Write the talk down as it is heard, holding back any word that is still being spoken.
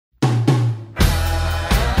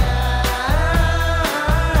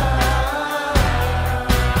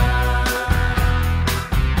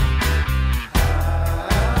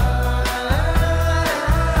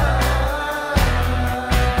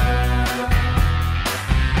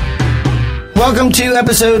Welcome to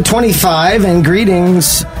episode 25, and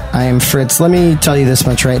greetings. I am Fritz. Let me tell you this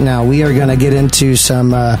much right now. We are going to get into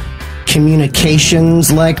some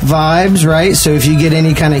communications-like vibes, right? So if you get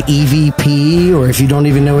any kind of EVP, or if you don't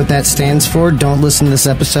even know what that stands for, don't listen to this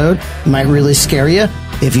episode. It might really scare you.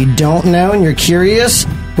 If you don't know and you're curious,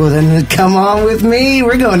 well then come on with me.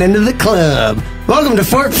 We're going into the club. Welcome to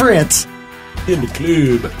Fort Fritz. In the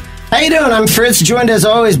club. How you doing? I'm Fritz, joined as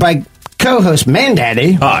always by co-host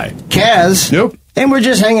Mandaddy. Hi. Kaz. Nope. And we're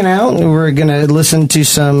just hanging out. We're going to listen to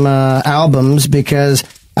some albums because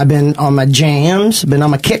I've been on my jams, been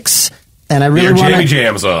on my kicks, and I really want to...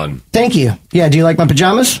 jams on. Thank you. Yeah, do you like my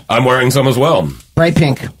pajamas? I'm wearing some as well. Bright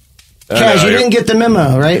pink. Kaz, you didn't get the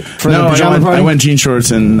memo, right? For the pajama party? I went jean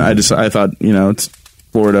shorts, and I thought, it's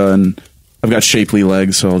Florida, and I've got shapely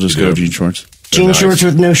legs, so I'll just go jean shorts. Jean shorts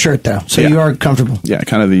with no shirt, though, so you are comfortable. Yeah,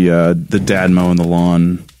 kind of the dad mowing the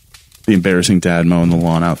lawn, the embarrassing dad mowing the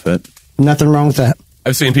lawn outfit. Nothing wrong with that.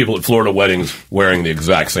 I've seen people at Florida weddings wearing the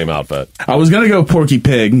exact same outfit. I was going to go Porky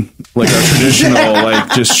Pig, like our traditional,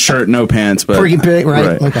 just shirt, no pants. But Porky Pig,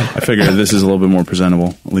 right. Okay. I figured this is a little bit more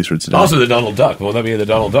presentable, at least for today. Also the Donald Duck. Will that be the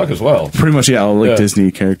Donald Duck as well? Pretty much, yeah. All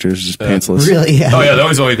Disney characters, just pantsless. Really, yeah. Oh, yeah, they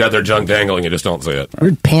always got their junk dangling. You just don't see it.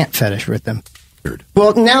 Weird pant fetish with them. Weird.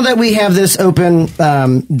 Well, now that we have this open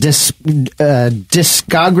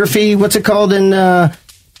discography, what's it called in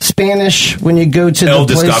Spanish when you go to the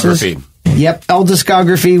places? Discography. Yep, El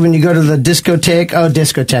Discography when you go to the discotheque. Oh,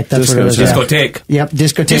 discotheque, that's what it was. Discotheque. Yep,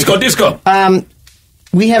 discotheque. Disco.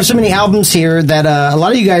 We have so many albums here that a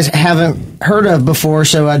lot of you guys haven't heard of before,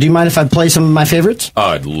 so do you mind if I play some of my favorites? Oh,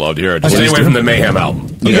 I'd love to hear it. Just stay away from the Mayhem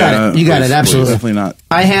album. You got it, absolutely. Definitely not.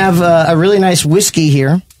 I have a really nice whiskey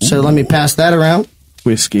here, so let me pass that around.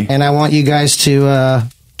 Whiskey. And I want you guys to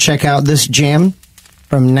check out this jam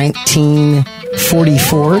from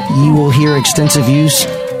 1944. You will hear extensive use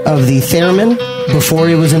of the theremin before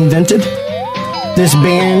it was invented. This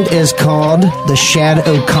band is called the Shad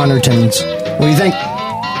O'Connortons. What do you think?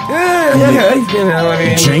 Yeah.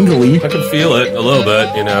 Jangly. I can feel it a little bit,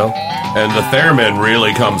 and the theremin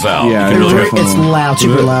really comes out. Yeah, it's loud,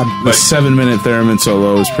 super loud. The 7-minute theremin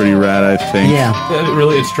solo is pretty rad, I think. Yeah.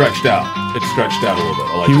 It's stretched out. It's stretched out a little bit.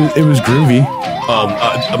 I like it was groovy.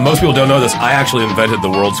 Most people don't know this. I actually invented the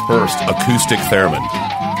world's first acoustic theremin.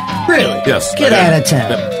 Really? Yes. Get out of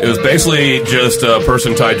town. It was basically just a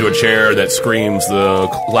person tied to a chair that screams the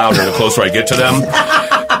louder the closer I get to them.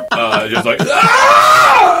 Just like,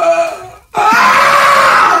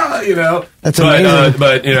 That's amazing.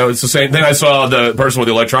 But it's the same thing. I saw the person with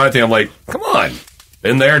the electronic thing. I'm like, come on.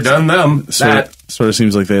 Been there, done them. Sort of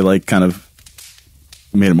seems like they kind of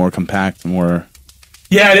made it more compact, more...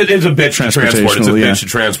 Yeah, it's a bit transport. It's a bit to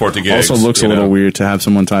transport to gigs. Also looks a little weird to have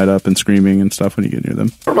someone tied up and screaming and stuff when you get near them.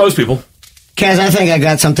 For most people. Kaz, I think I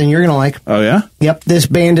got something you're going to like. Oh, yeah? Yep. This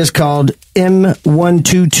band is called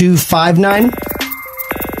M12259.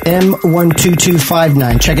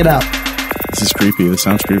 M12259. Check it out. This is creepy. This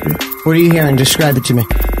sounds creepy. What are you hearing? Describe it to me.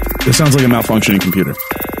 This sounds like a malfunctioning computer.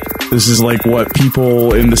 This is like what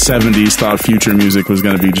people in the 70s thought future music was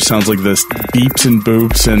going to be. Just sounds like this beeps and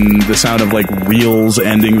boops and the sound of reels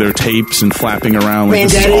ending their tapes and flapping around.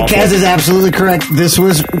 Mandaddy, Kaz is absolutely correct. This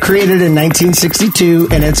was created in 1962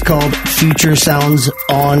 and it's called Future Sounds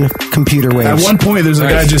on Computer Waves. At one point, there's a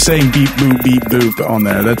guy just saying beep boop on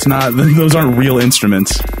there. That's not; those aren't real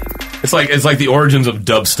instruments. It's like the origins of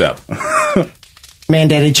dubstep.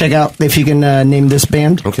 Mandaddy, check out if you can name this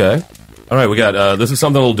band. Okay. All right, we got, this is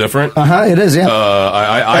something a little different. It is, yeah.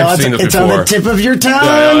 I've seen this before. It's on the tip of your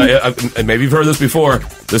tongue. And maybe you've heard this before.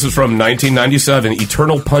 This is from 1997,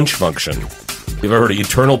 Eternal Punch Function. You've ever heard of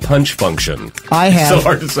Eternal Punch Function? I have. So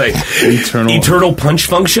hard to say. Eternal Punch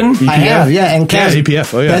Function? EPF? I have, yeah. And Kaz,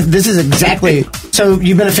 EPF, oh yeah. This is exactly... So,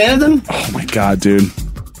 you've been a fan of them? Oh my god, dude.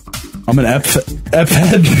 I'm an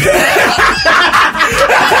F-head.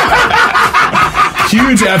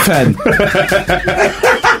 Huge F-head.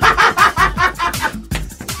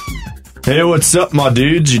 Hey, what's up, my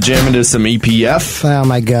dudes? You jamming to some EPF? Oh,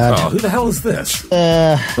 my God. Oh, who the hell is this?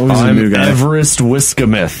 I'm Everest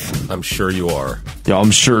Whiskeymouth. I'm sure you are. Yeah,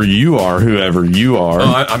 I'm sure you are, whoever you are.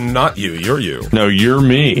 I'm not you. You're you. No, you're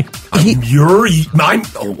me.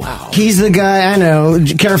 Oh, wow. He's the guy, I know,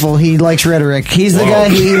 careful, he likes rhetoric. He's the guy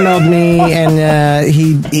who emailed me, and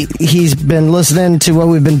he's been listening to what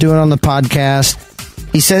we've been doing on the podcast.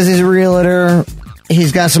 He says he's a realtor.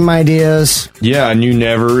 He's got some ideas. Yeah, and you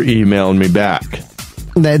never emailed me back.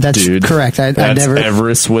 That's Dude, correct. I never.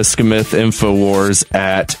 Everest Whiskeymouth Infowars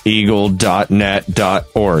at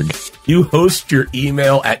eagle.net.org. You host your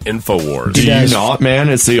email at Infowars. Do you not, man?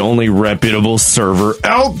 It's the only reputable server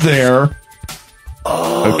out there.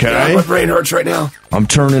 Oh, Okay. God, my brain hurts right now. I'm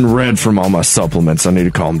turning red from all my supplements. I need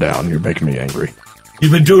to calm down. You're making me angry.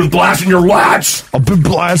 You've been doing blasting your lats. I've been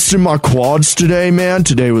blasting my quads today, man.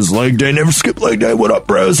 Today was leg day. Never skip leg day. What up,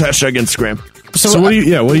 bros? Hashtag Instagram. So what are you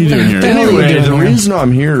doing here? Anyway, the reason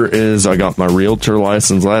I'm here is I got my realtor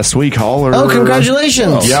license last week. Holler. Oh,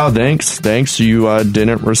 congratulations. Yeah, thanks. You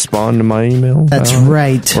didn't respond to my email. That's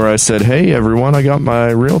right. Where I said, hey, everyone, I got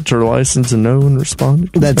my realtor license, and no one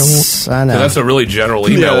responded. I know. Yeah, that's a really general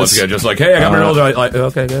email once again. Just like, hey, I got my realtor.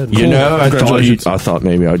 Okay, good. You know, I thought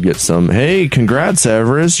maybe I'd get some, hey, congrats,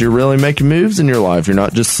 Everest. You're really making moves in your life. You're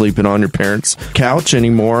not just sleeping on your parents' couch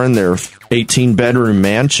anymore in their 18-bedroom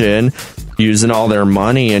mansion, using all their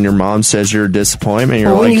money, and your mom says you're a disappointment.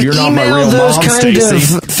 You're like, you're not my real those mom, kind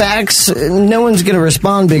Stacey. of facts, no one's going to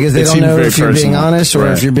respond because they don't know if you're being honest or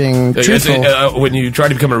if you're being truthful. When you try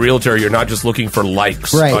to become a realtor, you're not just looking for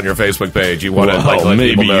likes on your Facebook page. You want to let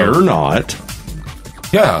maybe people know. you're not.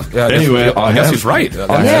 Yeah. Anyway, I guess he's right.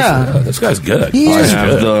 This guy's good. He is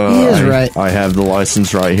right. I have the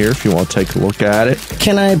license right here if you want to take a look at it.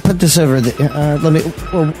 Can I put this over the...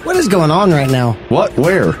 what is going on right now? What?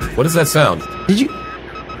 Where? What does that sound? Did you...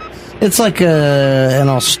 It's like an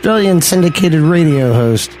Australian syndicated radio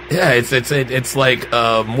host. Yeah, it's like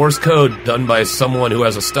Morse code done by someone who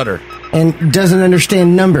has a stutter. And doesn't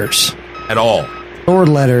understand numbers. At all. Or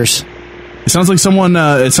letters. It sounds like someone.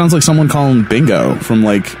 It sounds like someone calling bingo from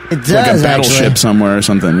like a battleship somewhere or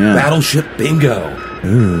something. Yeah, battleship bingo.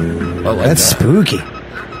 Ooh, I like that's spooky.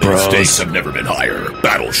 The stakes have never been higher.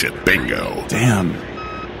 Battleship bingo. Damn,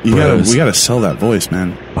 we gotta sell that voice,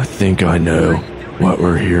 man. I think I know what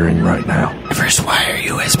we're hearing right now. Everest, why are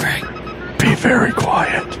you whispering? Be very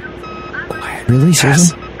quiet. Quiet. Really,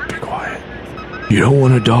 Susan? Be quiet. You don't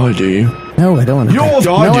want to die, do you? No, I don't want to. You don't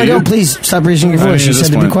die, No, do I you? don't. Please stop raising your voice. You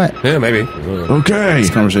said to be quiet. Yeah, maybe. Okay. This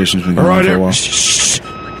conversation's been All going right, on for a while. shh.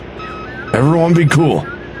 Everyone be cool.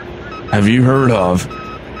 Have you heard of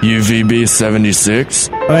UVB 76?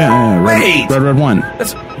 Oh yeah. Red wine.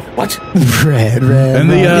 That's what? Red. And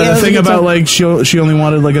the thing about like she only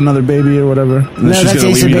wanted like another baby or whatever. And No, she's that's gonna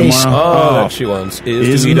Ace leave of you Base. tomorrow. Oh, she wants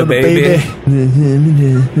is to eat a baby.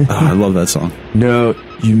 Oh, I love that song. No,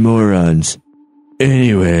 you morons.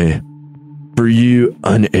 Anyway, for you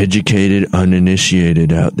uneducated,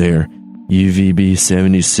 uninitiated out there, UVB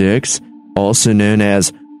 76, also known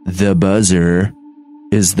as the Buzzer,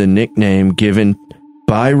 is the nickname given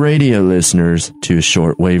by radio listeners to a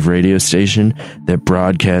shortwave radio station that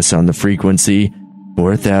broadcasts on the frequency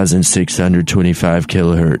 4,625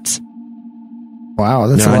 kilohertz. Wow,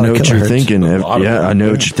 that's now, a lot I know of what you're kilohertz. thinking. I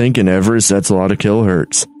know what you're thinking, Everest. That's a lot of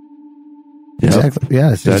kilohertz. Yep. Exactly. Yeah,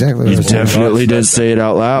 that's exactly what You I was saying. definitely did say it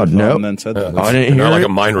out loud. Nope. I didn't hear not it. like a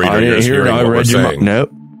mind reader. I You're didn't just hear it. hearing I what read we're your saying.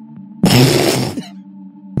 Nope.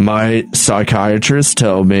 My psychiatrist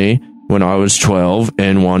told me when I was 12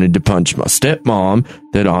 and wanted to punch my stepmom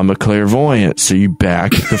that I'm a clairvoyant, so you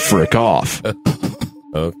back the frick off.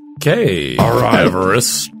 Okay. All right.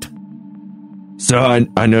 Everest. So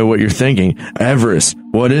I know what you're thinking. Everest,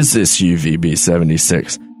 what is this UVB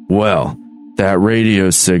 76? Well, that radio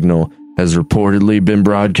signal has reportedly been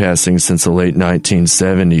broadcasting since the late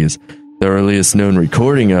 1970s. The earliest known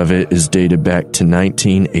recording of it is dated back to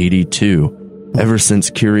 1982. Ever since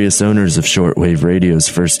curious owners of shortwave radios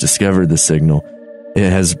first discovered the signal, it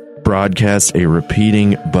has broadcast a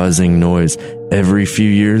repeating buzzing noise. Every few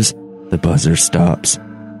years, the buzzer stops,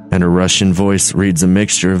 and a Russian voice reads a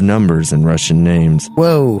mixture of numbers and Russian names.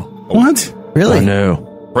 Whoa. What? Really? I know.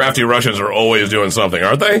 Crafty Russians are always doing something,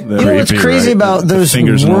 aren't they? You know what's crazy about those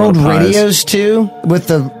world radios, too? With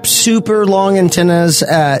the super long antennas,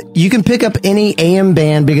 you can pick up any AM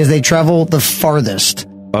band because they travel the farthest.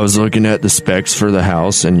 I was looking at the specs for the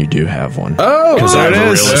house, and you do have one. Oh, because I have a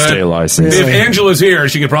real estate license. If Angela's here,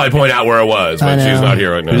 she could probably point out where it was, but she's not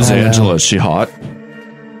here right now. Who's Angela? Is she hot?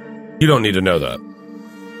 You don't need to know that.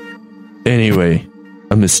 Anyway,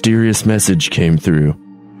 a mysterious message came through.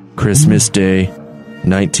 Christmas Day,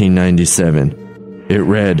 1997. It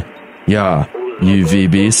read, "Yeah,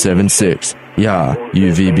 UVB 76. Yeah,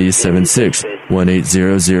 UVB 76.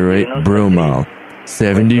 18008 Bromile.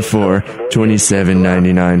 74 27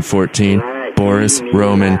 99 14. Boris,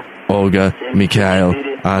 Roman, Olga, Mikhail,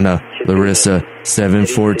 Anna, Larissa.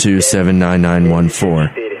 742 79914."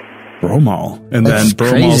 Bromile. And then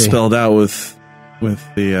Bromile spelled out with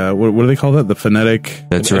the what do they call that? The phonetic.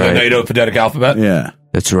 That's right. The NATO phonetic alphabet. Yeah,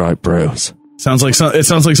 that's right, bros. Sounds like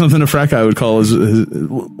something a frat guy would call his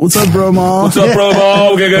what's up, Bromile? What's up,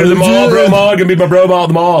 Bromile? We're gonna go to the mall, Bromile. Gonna meet my Bromile at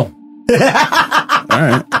the mall. All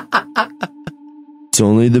right. It's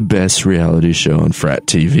only the best reality show on frat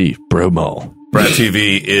TV, Bromile. Frat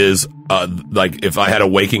TV is, like, if I had a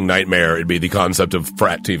waking nightmare, it'd be the concept of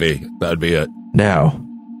frat TV. That'd be it. Now,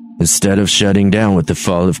 instead of shutting down with the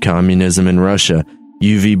fall of communism in Russia,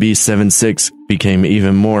 UVB-76 became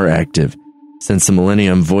even more active. Since the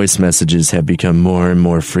millennium, voice messages have become more and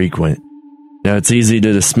more frequent. Now, it's easy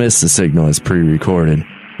to dismiss the signal as pre-recorded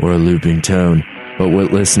or a looping tone, but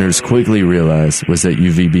what listeners quickly realized was that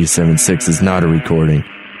UVB-76 is not a recording.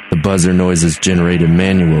 The buzzer noise is generated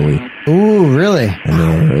manually. Ooh, really? I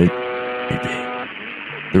know, right? Maybe.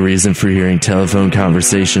 The reason for hearing telephone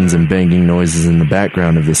conversations and banging noises in the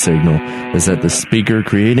background of the signal is that the speaker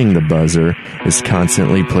creating the buzzer is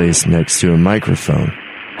constantly placed next to a microphone,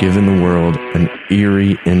 giving the world an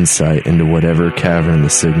eerie insight into whatever cavern the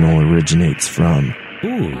signal originates from.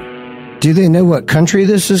 Ooh. Do they know what country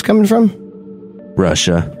this is coming from?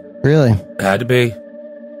 Russia. Really? Had to be.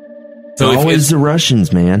 So Always the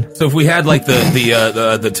Russians, man. So if we had like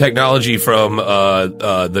the technology from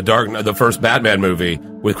the first Batman movie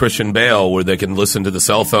with Christian Bale, where they can listen to the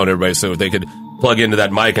cell phone, everybody, so they could plug into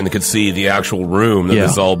that mic and they could see the actual room that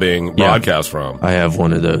this is all being broadcast from. I have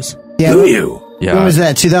one of those. Yeah. Do you? Yeah. When was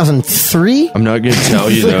that? 2003? I'm not going to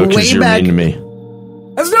tell you though, because you're mean to me.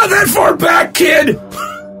 That's not that far back, kid.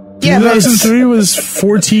 Yeah, 2003 was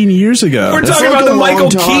 14 years ago. We're talking about the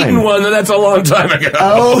Michael Keaton one. That's a long time ago.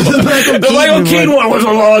 Oh, the Michael Keaton one was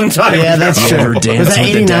a long time ago. Yeah, that's true. Was Dance that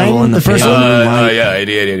with the devil 89? in The first one? Yeah,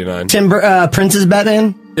 88, 89. Prince's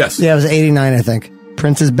Batman? Yes. Yeah, it was 89, I think.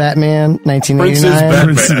 Prince's Batman, 1989.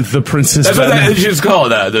 Prince's Batman. The Princess That's Batman. what they just call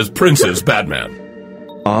that. There's Prince's Batman.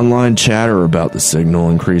 Online chatter about the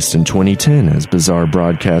signal increased in 2010 as bizarre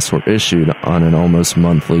broadcasts were issued on an almost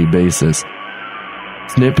monthly basis.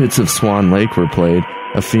 Snippets of Swan Lake were played,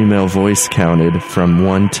 a female voice counted from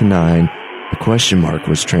 1 to 9, a question mark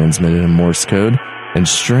was transmitted in Morse code, and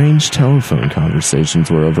strange telephone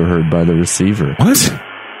conversations were overheard by the receiver. What?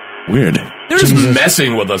 Weird. They're just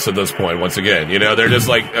messing with us at this point. Once again, you know, they're just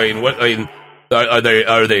like,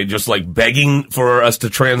 are they just like begging for us to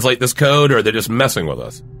translate this code, or are they just messing with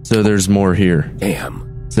us? So there's more here.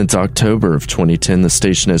 Damn. Since October of 2010, the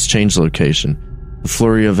station has changed location. The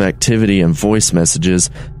flurry of activity and voice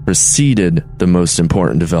messages preceded the most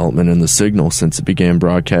important development in the signal since it began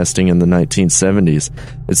broadcasting in the 1970s.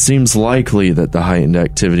 It seems likely that the heightened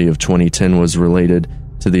activity of 2010 was related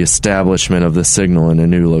to the establishment of the signal in a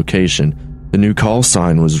new location. The new call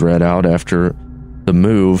sign was read out after the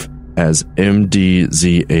move as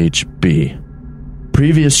MDZHB.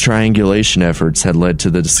 Previous triangulation efforts had led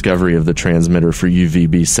to the discovery of the transmitter for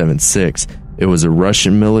UVB-76. It was a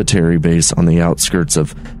Russian military base on the outskirts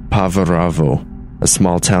of Pavarovo, a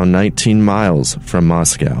small town 19 miles from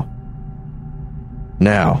Moscow.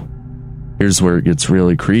 Now, here's where it gets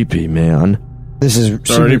really creepy, man. This is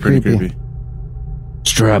Already super pretty creepy. creepy.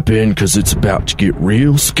 Strap in, because it's about to get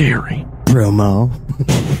real scary. Bromo.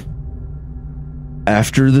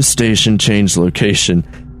 After the station changed location,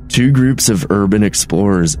 two groups of urban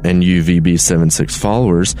explorers and UVB-76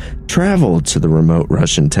 followers traveled to the remote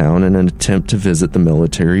Russian town in an attempt to visit the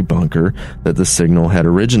military bunker that the signal had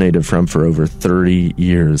originated from for over 30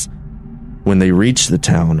 years. When they reached the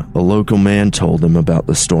town, a local man told them about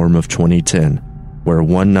the storm of 2010, where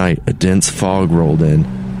one night a dense fog rolled in,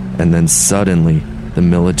 and then suddenly the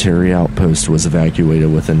military outpost was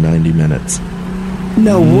evacuated within 90 minutes.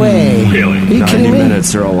 No way. Really? Are you 90 kidding me?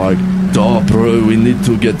 minutes, they're all like, duh, bro, we need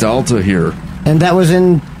to get out of here. And that was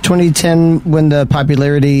in 2010 when the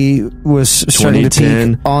popularity was starting to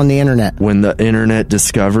 2010, peak on the internet. When the internet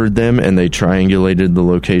discovered them and they triangulated the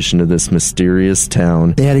location of this mysterious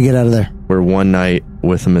town, They had to get out of there. where one night,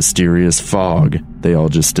 with a mysterious fog, they all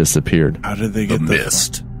just disappeared. How did they get The the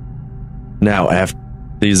mist. Now,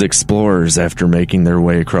 these explorers, after making their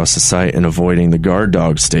way across the site and avoiding the guard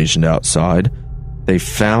dogs stationed outside, they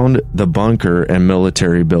found the bunker and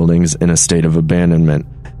military buildings in a state of abandonment.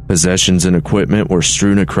 Possessions and equipment were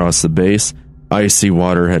strewn across the base. Icy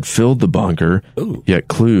water had filled the bunker, yet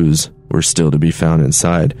clues were still to be found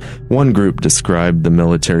inside. One group described the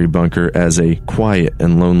military bunker as a quiet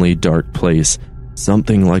and lonely dark place,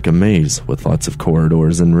 something like a maze with lots of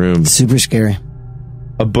corridors and rooms. Super scary.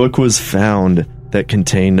 A book was found that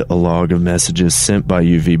contained a log of messages sent by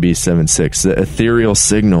UVB-76. The ethereal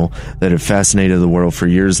signal that had fascinated the world for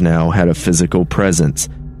years now had a physical presence,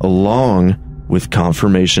 along with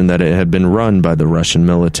confirmation that it had been run by the Russian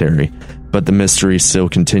military. But the mystery still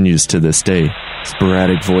continues to this day.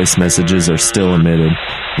 Sporadic voice messages are still emitted.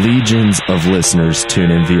 Legions of listeners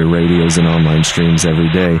tune in via radios and online streams every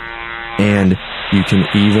day. And you can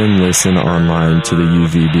even listen online to the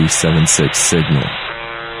UVB-76 signal.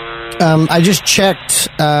 I just checked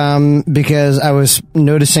because I was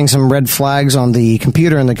noticing some red flags on the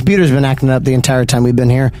computer, and the computer's been acting up the entire time we've been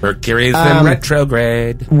here. Mercury's in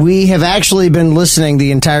retrograde. We have actually been listening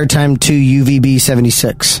the entire time to UVB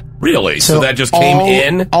 76. Really? So that just came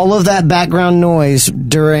in? All of that background noise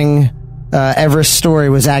during Everest's story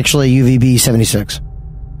was actually UVB 76.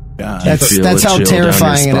 That's how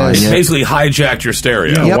terrifying it is. Basically hijacked your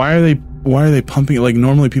stereo. Yeah, yep. Why are they pumping it? Like,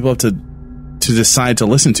 normally people have to decide to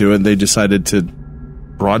listen to it. They decided to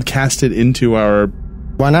broadcast it into our...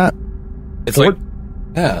 Why not? It's like...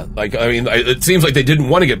 Yeah, like, I mean, it seems like they didn't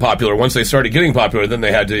want to get popular. Once they started getting popular, then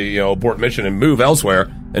they had to, abort mission and move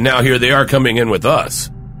elsewhere. And now here they are coming in with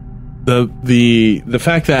us. The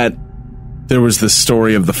fact that there was this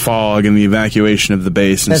story of the fog and the evacuation of the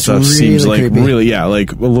base and stuff seems like creepy. Really,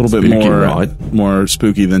 like a little bit more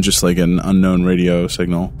spooky than just like an unknown radio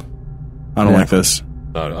signal. I don't like this.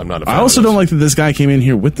 I'm not a fan I also don't like that this guy came in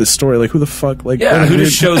here with this story. Like, who the fuck? Like, who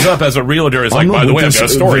just shows up as a realtor is like, by the way, I've got a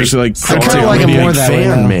story. Like, I kind of like him more that way,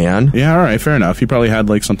 man. Yeah, all right, fair enough. He probably had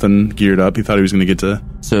like something geared up. He thought he was going to get to.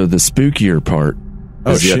 So the spookier part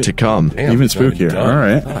is yet to come. Damn, even spookier. All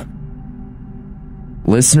right.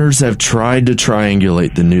 Listeners have tried to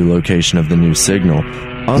triangulate the new location of the new signal.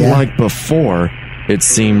 Unlike before, it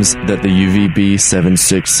seems that the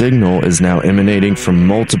UVB-76 signal is now emanating from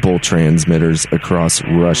multiple transmitters across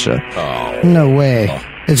Russia. No way.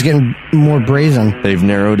 It's getting more brazen. They've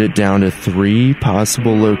narrowed it down to 3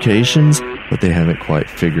 possible locations, but they haven't quite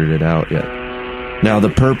figured it out yet. Now, the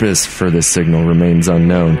purpose for this signal remains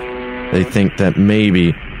unknown. They think that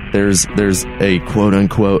maybe there's a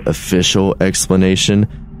quote-unquote official explanation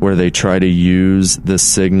where they try to use the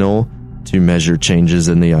signal to measure changes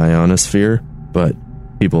in the ionosphere, but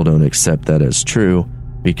people don't accept that as true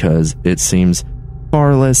because it seems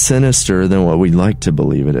far less sinister than what we'd like to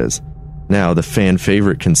believe it is. Now, the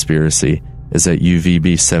fan-favorite conspiracy is that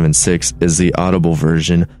UVB-76 is the audible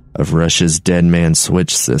version of Russia's dead man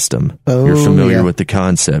switch system. You're familiar with the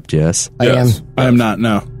concept, yes? I am. I am not,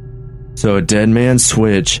 no. So a dead man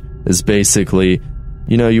switch is basically,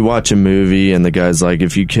 you watch a movie and the guy's like,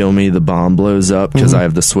 if you kill me, the bomb blows up because I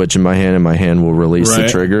have the switch in my hand and my hand will release the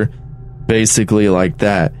trigger. Basically like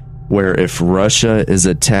that, where if Russia is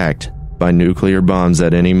attacked by nuclear bombs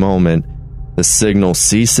at any moment, the signal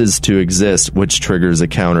ceases to exist, which triggers a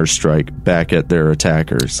counterstrike back at their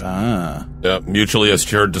attackers. Yep, mutually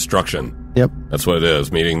assured destruction. Yep. That's what it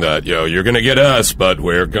is, meaning that, you're going to get us, but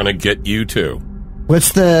we're going to get you too.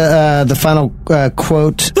 What's the final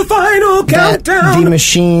quote? The final countdown! The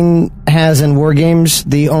machine has in war games,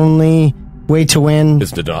 the only way to win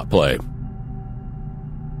is to not play.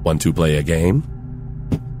 Want to play a game?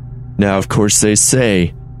 Now, of course, they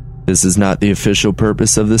say this is not the official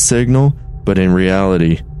purpose of the signal, but in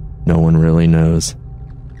reality, no one really knows.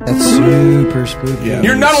 That's super spooky. Yeah.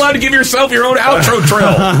 You're not allowed to give yourself your own outro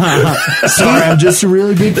trill. Sorry, I'm just a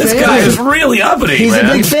really big fan. This guy is really uppity, He's a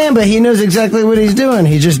big fan, but he knows exactly what he's doing.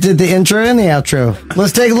 He just did the intro and the outro.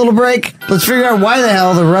 Let's take a little break. Let's figure out why the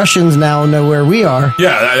hell the Russians now know where we are.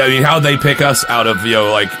 Yeah, I mean, how'd they pick us out of,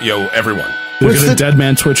 everyone? They're going to dead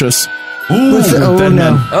man switch us. Ooh, dead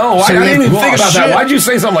man. Oh, I didn't even think about that. Why'd you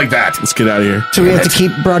say something like that? Let's get out of here. So we have to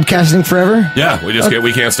keep broadcasting forever? Yeah,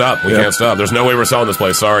 we can't stop. We can't stop. There's no way we're selling this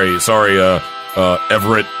place. Sorry,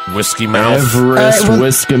 Everett Whiskeymouth. Everest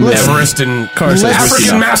Whiskeymouth. Everest and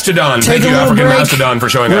African Mastodon. Thank you, African Mastodon, for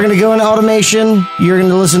showing up. We're going to go into automation. You're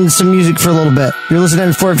going to listen to some music for a little bit. You're listening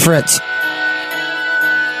to Fort Fritz.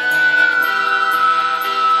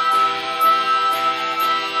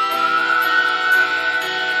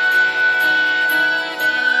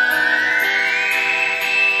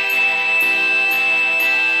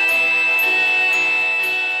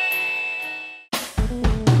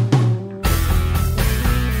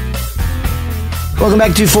 Welcome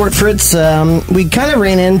back to Fort Fritz. We kind of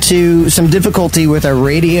ran into some difficulty with our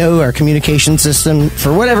radio, our communication system.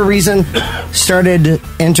 For whatever reason, started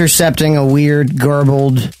intercepting a weird,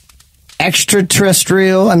 garbled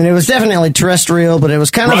extraterrestrial. I mean, it was definitely terrestrial, but it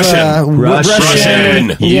was kind of Russian.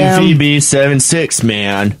 UVB-76,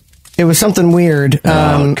 man. It was something weird.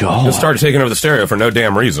 God. Just started taking over the stereo for no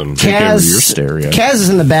damn reason. Kaz is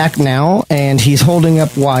in the back now, and he's holding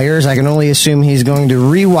up wires. I can only assume he's going to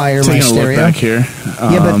rewire my stereo. Look back here.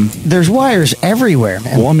 Yeah, but there's wires everywhere,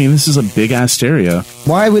 man. Well, I mean, this is a big-ass stereo.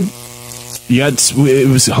 Why would... it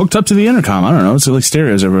was hooked up to the intercom. I don't know. It's like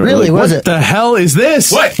stereos everywhere. Really, like, was it? What the hell is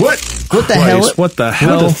this? What the hell? What the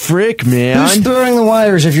hell? What the frick, man? Who's throwing the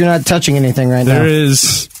wires if you're not touching anything right now? There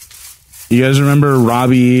is... You guys remember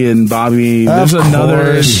Robbie and Bobby? There's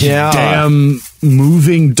another damn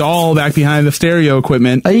moving doll back behind the stereo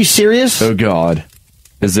equipment. Are you serious? Oh, God.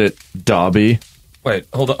 Is it Dobby? Wait,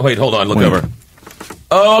 hold on. Look over.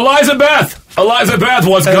 Oh, Elizabeth,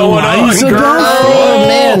 what's going on, girl? Oh,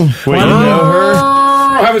 man. Wait, you know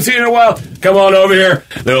her? Haven't seen her in a while. Come on over here.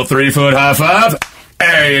 Little 3-foot high five.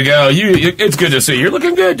 There you go. It's good to see you. You're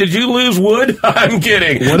looking good. Did you lose wood? I'm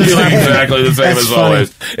kidding. You look exactly the same as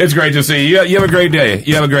always. It's great to see you. You have a great day.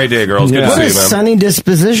 You have a great day, girls. Good to see you, man. What a sunny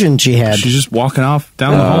disposition she had. She's just walking off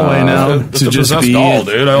down the hallway now to just be doll,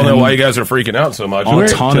 dude. I don't know why you guys are freaking out so much.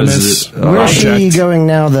 Autonomous. Where's she going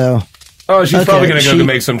now, though? Oh, she's probably going to go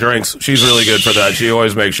make some drinks. She's really good for that. She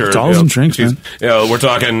always makes sure. Dolls and drinks, man. We're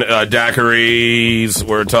talking daiquiris.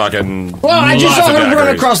 We're talking. Well, I just saw her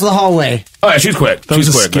run across the hallway. Oh, yeah, she's quick. That was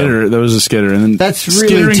a skitter. And then that's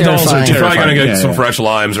really terrifying. She's probably going to get some fresh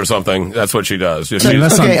limes or something. That's what she does.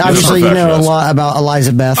 Obviously you know a lot about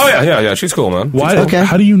Elizabeth. Oh, yeah. She's cool, man. Why? Okay.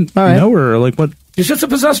 How do you know her? Like, what? She's just a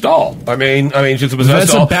possessed doll. I mean, she's a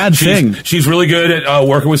possessed doll. That's a bad thing. She's really good at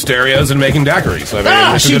working with stereos and making daiquiris.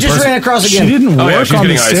 I mean, she just ran across again. She didn't work on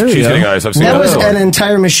the stereo. She's getting ice. I've seen that was an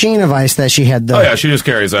entire machine of ice that she had, though. Oh, yeah, she just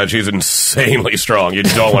carries that. She's insanely strong. You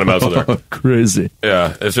don't want to mess with her. Crazy.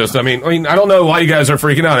 Yeah, it's just, I mean, I don't know why you guys are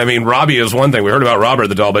freaking out. I mean, Robbie is one thing. We heard about Robert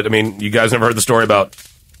the doll, but, I mean, you guys never heard the story about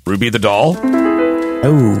Ruby the doll?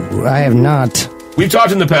 Oh, I have not. We've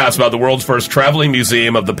talked in the past about the world's first traveling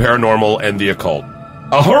museum of the paranormal and the occult.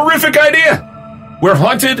 A horrific idea, where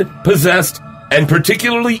haunted, possessed, and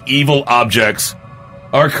particularly evil objects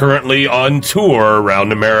are currently on tour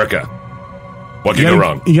around America. What can go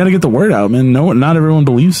wrong? You got to get the word out, man. No, not everyone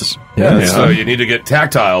believes us. Yeah, so you need to get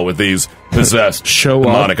tactile with these possessed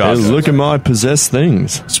demonic objects. Look at my possessed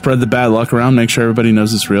things. Spread the bad luck around. Make sure everybody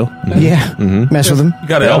knows it's real. Yeah, mess with them. You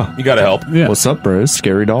got to help. You got to help. Yeah. What's up, bros?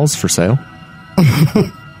 Scary dolls for sale.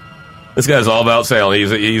 This guy's all about sale. He's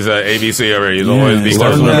ABC over here. He's always being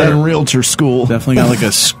learned that in Realtor school. Definitely got like a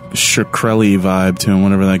Shkreli vibe to him,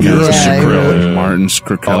 whatever that guy is. Shkreli. Martin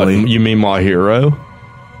Shkreli. You mean my hero?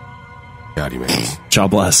 God, you mean. God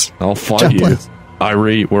bless. I'll fight you.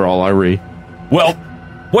 Irie, we're all Irie. Well,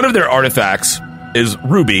 one of their artifacts is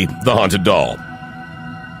Ruby, the haunted doll.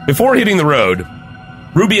 Before hitting the road,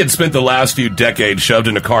 Ruby had spent the last few decades shoved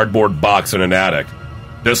in a cardboard box in an attic,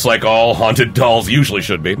 just like all haunted dolls usually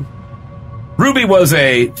should be. Ruby was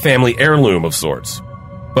a family heirloom of sorts,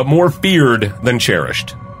 but more feared than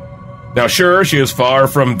cherished. Now, sure, she is far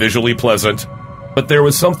from visually pleasant, but there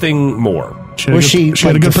was something more. She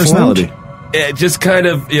had a good personality. Just kind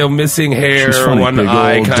of, missing hair, one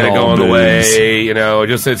eye kind of going the way,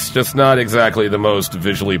 it's just not exactly the most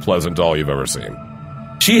visually pleasant doll you've ever seen.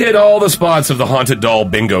 She hit all the spots of the haunted doll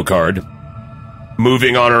bingo card,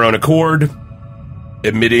 moving on her own accord,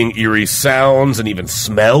 emitting eerie sounds and even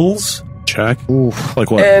smells. Check. Oof.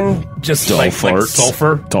 Like what? And just like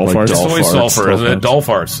sulfur. Doll farts. It's always sulfur, isn't it? Doll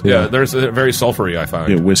farts. Yeah, there's very sulfury, I find.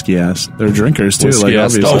 Yeah, whiskey ass. They're drinkers, too. Whiskey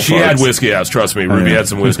ass. Oh, she had whiskey ass. Trust me. Ruby had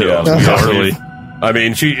some whiskey ass. I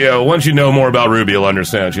mean, once you know more about Ruby, you'll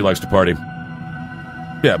understand. She likes to party.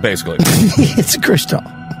 Yeah, basically. It's a crystal.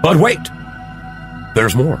 But wait.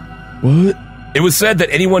 There's more. What? It was said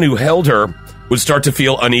that anyone who held her would start to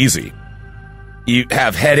feel uneasy. You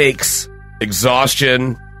have headaches,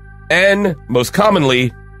 exhaustion, and, most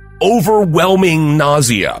commonly, overwhelming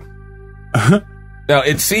nausea. Now,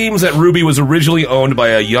 it seems that Ruby was originally owned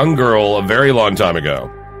by a young girl a very long time ago,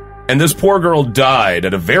 and this poor girl died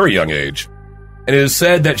at a very young age, and it is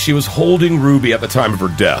said that she was holding Ruby at the time of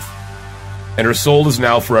her death, and her soul is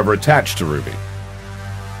now forever attached to Ruby.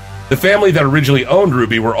 The family that originally owned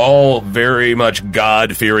Ruby were all very much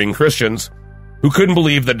God-fearing Christians who couldn't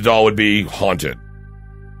believe that a doll would be haunted.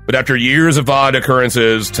 But after years of odd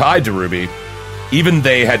occurrences tied to Ruby, even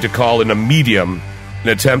they had to call in a medium in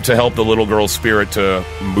an attempt to help the little girl's spirit to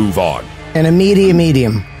move on. And a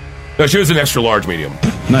medium. No, she was an extra large medium.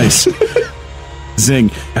 Nice. Zing.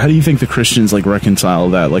 How do you think the Christians reconcile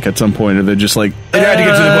that? Like at some point, are they just like they had to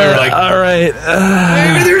get to the point where all right,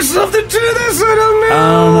 maybe there's something to this. I don't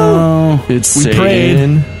know. It's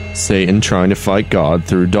Satan trying to fight God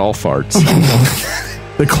through doll farts.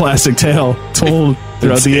 The classic tale told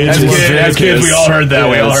throughout the ages. As kids, we all heard that.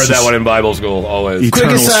 We all heard that one in Bible school. Always.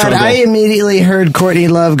 Quick aside, I immediately heard Courtney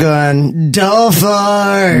Love going, doll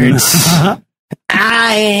farts.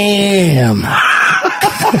 I am.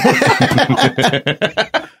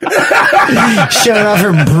 Showing off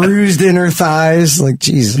her bruised inner thighs. Like,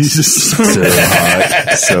 Jesus.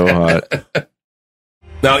 So hot.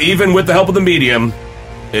 Now, even with the help of the medium,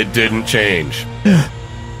 it didn't change.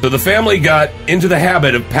 So the family got into the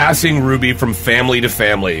habit of passing Ruby from family to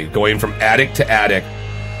family, going from attic to attic,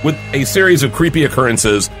 with a series of creepy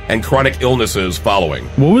occurrences and chronic illnesses following.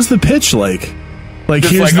 What was the pitch like? Like,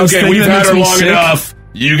 just here's like, this okay, thing we've that had her makes long me sick. enough.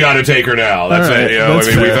 You got to take her now. That's All right, it. You know, that's I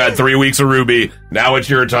mean, fair. we've had 3 weeks of Ruby. Now it's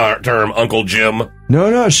your term, Uncle Jim.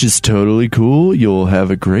 No, she's totally cool. You'll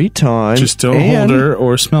have a great time. Just don't hold her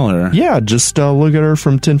or smell her. Yeah, just look at her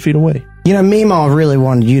from 10 feet away. You know, Meemaw really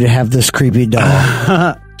wanted you to have this creepy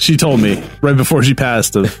doll. She told me right before she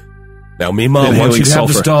passed. Now, Meemaw wants you to have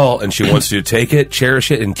this doll, and she wants you to take it,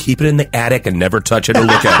 cherish it, and keep it in the attic and never touch it or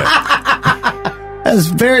look at it. That's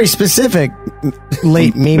very specific,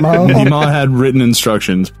 late Meemaw. Meemaw had written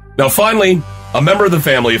instructions. Now, finally, a member of the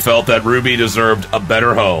family felt that Ruby deserved a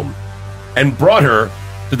better home and brought her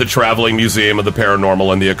to the Traveling Museum of the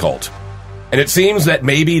Paranormal and the Occult. And it seems that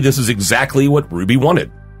maybe this is exactly what Ruby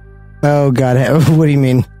wanted. Oh, God. What do you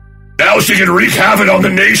mean? Now she can wreak havoc on the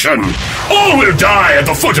nation. All will die at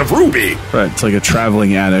the foot of Ruby. Right, it's like a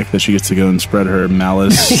traveling addict that she gets to go and spread her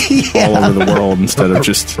malice all over the world instead of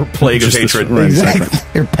just plague of just hatred. Right, Exactly.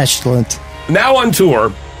 You're pestilent. Now on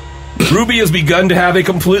tour, Ruby has begun to have a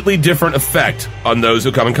completely different effect on those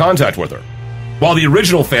who come in contact with her. While the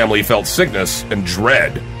original family felt sickness and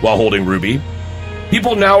dread while holding Ruby,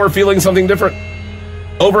 people now are feeling something different.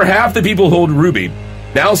 Over half the people who hold Ruby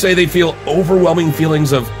now say they feel overwhelming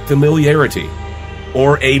feelings of familiarity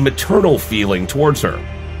or a maternal feeling towards her.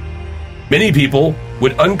 Many people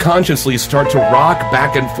would unconsciously start to rock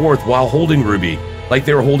back and forth while holding Ruby, like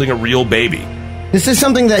they were holding a real baby. This is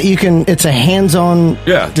something that you can, it's a hands-on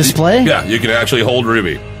display? Yeah, you can actually hold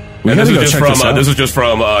Ruby. We And gotta go check this out. this is just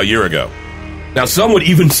from a year ago. Now, some would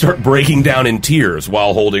even start breaking down in tears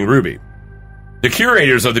while holding Ruby. The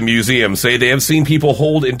curators of the museum say they have seen people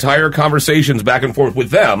hold entire conversations back and forth with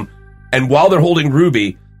them, and while they're holding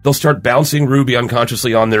Ruby, they'll start bouncing Ruby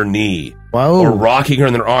unconsciously on their knee, Whoa. or rocking her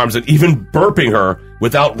in their arms, and even burping her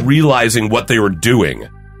without realizing what they were doing.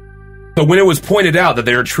 So when it was pointed out that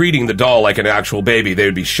they were treating the doll like an actual baby, they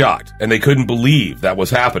would be shocked, and they couldn't believe that was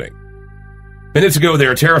happening. Minutes ago, they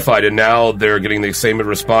were terrified, and now they're getting the same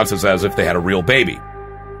responses as if they had a real baby.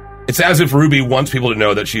 It's as if Ruby wants people to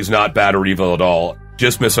know that she's not bad or evil at all,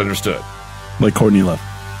 just misunderstood. like Courtney Love.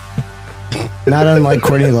 Not unlike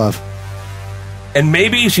Courtney Love. And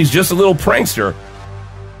maybe she's just a little prankster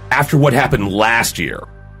after what happened last year.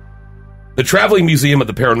 The Traveling Museum of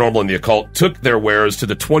the Paranormal and the Occult took their wares to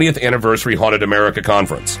the 20th Anniversary Haunted America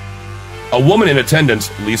Conference. A woman in attendance,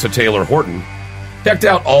 Lisa Taylor Horton, checked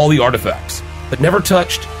out all the artifacts, but never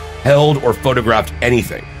touched, held, or photographed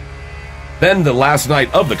anything. Then, the last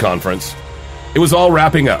night of the conference, it was all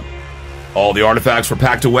wrapping up. All the artifacts were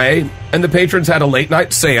packed away, and the patrons had a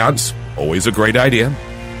late-night seance, always a great idea,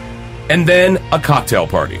 and then a cocktail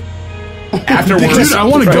party. Afterwards, Dude, I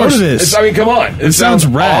want to go to this. I mean, come on. It sounds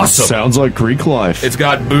rad. Awesome. Sounds like Greek life. It's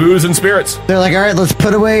got booze and spirits. They're like, all right, let's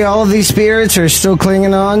put away all of these spirits who are still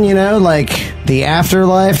clinging on, you know, like the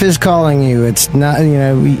afterlife is calling you. It's not, you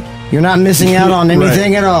know, you're not missing out on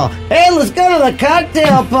anything at all. Hey, let's go to the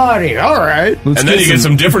cocktail party. All right. And then you get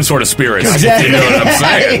some different sort of spirits. Exactly. You know what I'm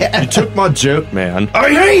saying? Yeah. You took my joke, man.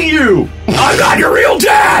 I hate you. I'm not your real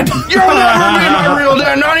dad. You'll never be my real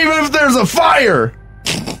dad, not even if there's a fire.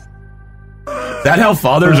 That how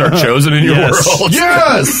fathers are chosen in your Yes. world?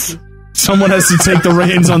 Yes! Someone has to take the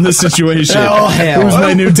reins on this situation. Oh, hell. Who's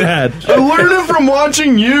my new dad? I learned it from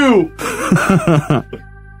watching you.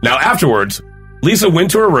 Now, afterwards, Lisa went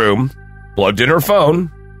to her room, plugged in her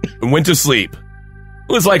phone, and went to sleep.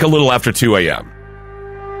 It was like a little after 2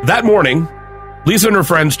 a.m. That morning, Lisa and her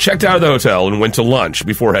friends checked out of the hotel and went to lunch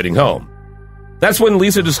before heading home. That's when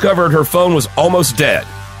Lisa discovered her phone was almost dead,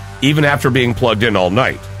 even after being plugged in all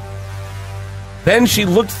night. Then she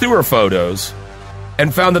looked through her photos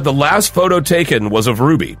and found that the last photo taken was of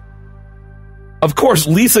Ruby. Of course,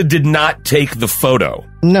 Lisa did not take the photo.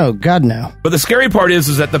 No, God, no. But the scary part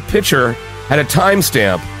is that the picture had a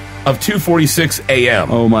timestamp of 2:46 a.m.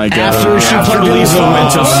 Oh my god. After Lisa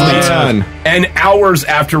went to sleep, man. and hours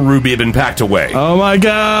after Ruby had been packed away. Oh my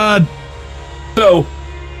god. So,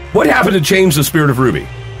 what happened to change the spirit of Ruby?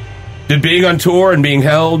 Did being on tour and being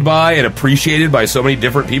held by and appreciated by so many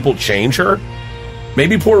different people change her?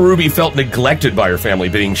 Maybe poor Ruby felt neglected by her family,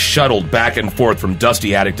 being shuttled back and forth from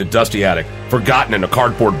dusty attic to dusty attic, forgotten in a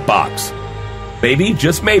cardboard box. Maybe,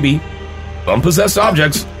 just maybe, unpossessed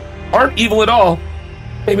objects aren't evil at all.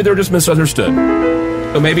 Maybe they're just misunderstood.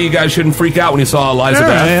 So maybe you guys shouldn't freak out when you saw Eliza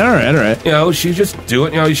Beth. All right. You know, she's just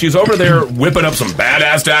doing, you know, she's over there whipping up some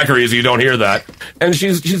badass daiquiris, you don't hear that. And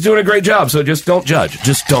she's doing a great job, so just don't judge.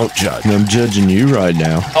 Just don't judge. I'm judging you right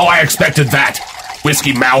now. Oh, I expected that.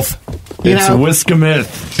 Whiskeymouth. You It's know, a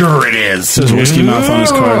Whiskeymouth. Sure it is. Says Whiskeymouth on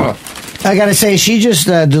his card. I gotta say, she just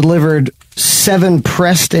delivered 7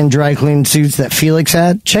 pressed and dry cleaned suits that Felix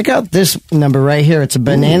had. Check out this number right here. It's a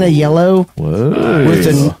banana yellow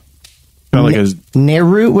with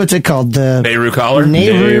Nehru, what's it called? The Nehru collar?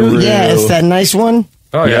 Nehru. Yeah, it's that nice one.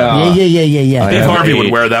 Oh, yeah. Yeah. Dave Harvey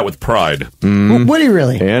would wear that with pride. Would he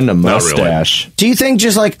really? And a mustache. Do you think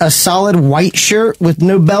just like a solid white shirt with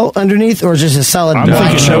no belt underneath, or just a solid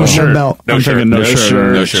black shirt with no belt? No shirt. No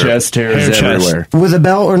shirt. Chest hairs everywhere. With a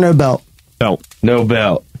belt or no belt? Belt. No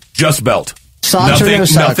belt. Just belt. Socks or no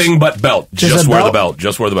socks? Nothing but belt. Just wear belt? the belt.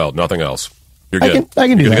 Just wear the belt. Nothing else. You're good. I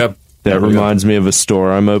can do that. That reminds me of a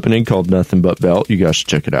store I'm opening called Nothing But Belt. You guys should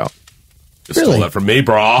check it out. You stole that from me,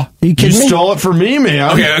 brah. You stole it from me,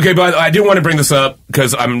 man. Okay, but I do want to bring this up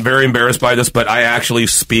because I'm very embarrassed by this, but I actually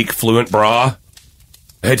speak fluent, brah.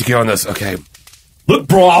 I hate to get on this. Okay. Look,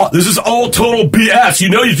 brah, this is all total BS. You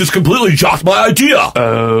know you just completely jocked my idea.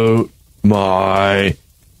 Oh, my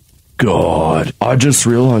God. I just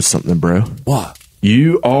realized something, bro. What?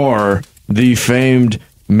 You are the famed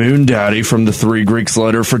Moondaddy from the Three Greeks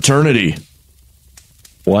Letter fraternity.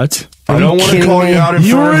 What? I don't want to call you out in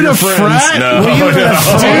front of your friends. No. Were you in a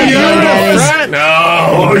frat? No.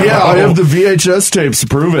 Oh, yeah, I have the VHS tapes to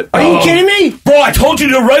prove it. Are you kidding me? Bro, I told you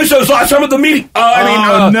to erase those last time at the meeting.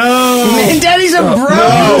 No. Man, Daddy's a bro. No,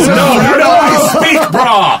 I speak,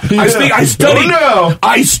 brah.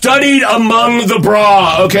 I studied among the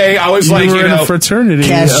brah, okay? I was like, in a fraternity.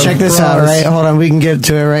 Cash, check this out, right? Hold on, we can get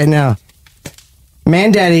to it right now.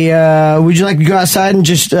 Mandaddy, would you like to go outside and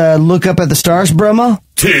just look up at the stars, Bromo?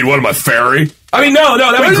 Dude, what am I, fairy? I mean, no,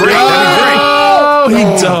 that'd be great. Oh, he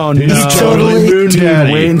don't. He's totally Dude,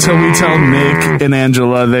 wait until we tell Nick and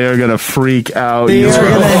Angela. They are gonna freak out. They are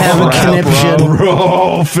gonna have a conniption.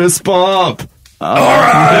 Bro, fist bump. All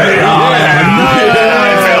right.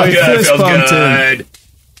 It feels good.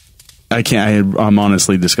 I can't. I'm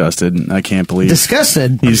honestly disgusted. I can't believe.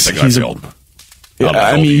 Disgusted? He's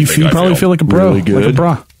I mean, you probably feel like a bro, really good. like a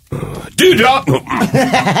bra. Dude,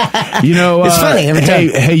 You know, It's funny every time.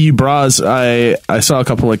 Hey, you bras! I saw a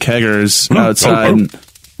couple of keggers outside.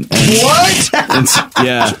 What?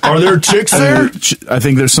 Yeah, Are there chicks there? I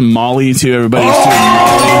think there's some Molly too. Everybody's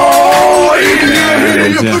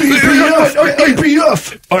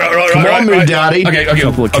APF. Come on, Mandaddy. Okay. doing a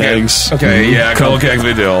couple of kegs. Okay, yeah, a couple of kegs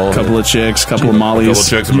we do. A couple of chicks, couple of Mollies, Couple of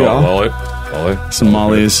chicks and Molly. some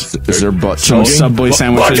Mollies. Is there butt Some chugging? Subway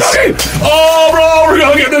sandwiches. Oh, bro, we're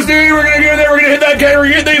gonna get this dude. We're gonna get there. We're gonna hit that keg. We're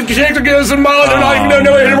gonna get these chicks. We're gonna get some Molly. They're not even gonna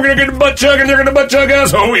know it. We're gonna get a butt chug, and they're gonna butt chug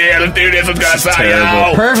us. Oh yeah, let's do this. Let's go outside,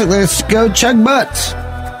 yo. Perfect. Let's go chug butts.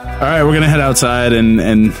 All right, we're gonna head outside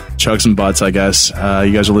and chug some butts, I guess.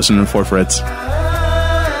 You guys are listening to Fritz.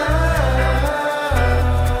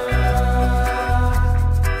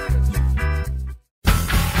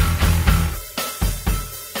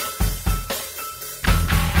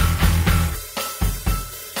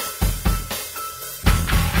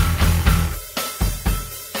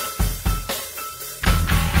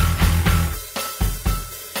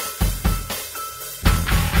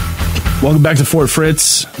 Welcome back to Fort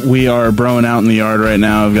Fritz. We are broing out in the yard right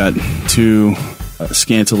now. I've got two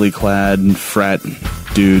scantily clad frat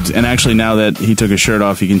dudes. And actually, now that he took his shirt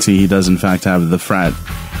off, you can see he does, in fact, have the frat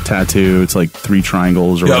tattoo. It's like 3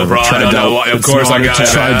 triangles or Yo, whatever. bro, I don't know. Of course I got it.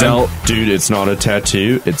 Tridelt. Dude, it's not a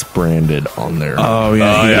tattoo. It's branded on there. Oh,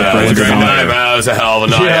 yeah. Oh, yeah, it was a great branded on night, there. man. It was a hell of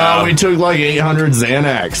a night. yeah, we took like 800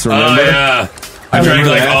 Xanax, Oh, remember? yeah. I drank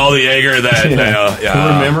like all the Jaeger that,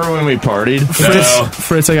 yeah. Remember when we partied?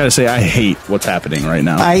 Fritz, I gotta say, I hate what's happening right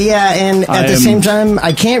now. And at the same time,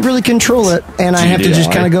 I can't really control it, and I have to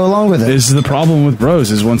just kind of go along with it. This is the problem with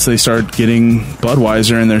bros, is once they start getting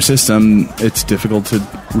Budweiser in their system, it's difficult to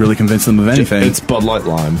really convince them of anything. It's Bud Light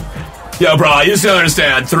Lime. Yo, bro, you still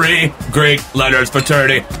understand. 3 Greek letters,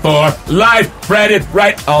 fraternity, for life, branded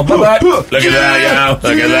right on my butt. Look at that, yo.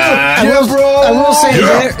 Look at that. I will say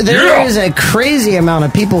there is a crazy amount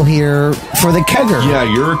of people here for the Kegger. Yeah,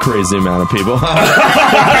 you're a crazy amount of people.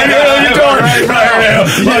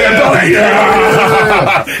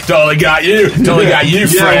 Totally got you. Totally got you,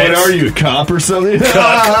 Fritz. Yeah, what are you, a cop or something?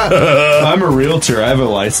 I'm a realtor. I have a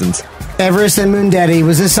license. Everest and Moondaddy,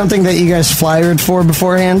 was this something that you guys flyered for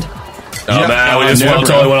beforehand? Oh, man, we just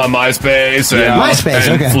totally went on MySpace and, MySpace,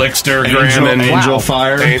 and okay. Flickstergram and Angel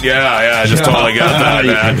Fire. Yeah, just totally got that,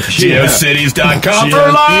 man. Yeah. GeoCities.com for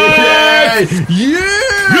life!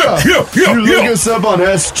 Yeah! You look us up on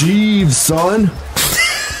S. Jeeves, son.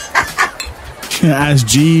 Ask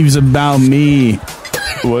Jeeves about me.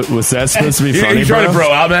 What was that supposed to be funny? You trying to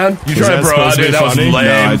bro out, man? You trying to bro out, dude? That was lame.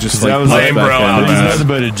 No, I just that was lame bro out, man. That's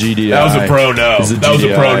about a GDI. That was a pro no. That was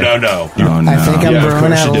a pro no. Oh, no. I think I'm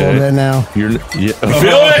growing out a little bit now. You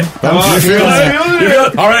feel it? I'm feeling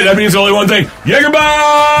it. All right, that means only one thing. Jaeger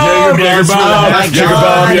bomb! Jaeger bomb! Jaeger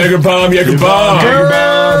bomb! Jaeger bomb! Jaeger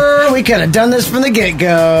bomb! we could have done this from the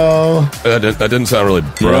get-go. That didn't sound really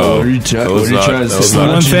bro. What are you trying to say? The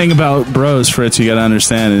one thing about bros, Fritz, you got to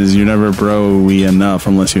understand is you're never bro-y enough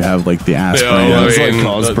unless you have like the ass brain. I It's mean, like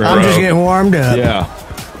cause bro. I'm just getting warmed up. Yeah.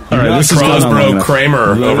 All right, this is Cross going on long bro enough.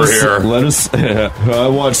 Kramer over here. Let us. I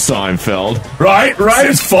watch Seinfeld. Right?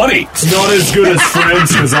 It's funny. It's not as good as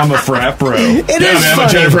Friends because I'm a frat bro. It Yeah, is man,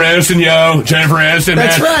 but funny. Jennifer Aniston, yo. Jennifer Aniston,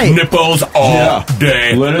 That's man. right. Nipples all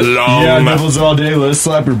day long. Yeah, nipples all day. Let us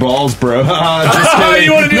slap your balls, bro. Just kidding.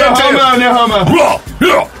 You wanna do that too? No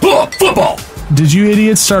homo. Football. Did you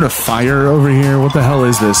idiots start a fire over here? What the hell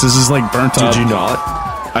is this? This is like burnt up. Did you not?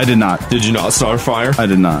 I did not. Did you not start a fire? I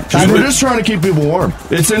did not. We're just trying to keep people warm.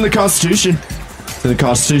 It's in the Constitution. It's in the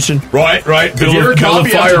Constitution. Right. If you're a cop,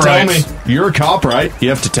 you fire have to tell rights. me. You're a cop, right? You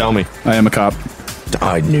have to tell me. I am a cop.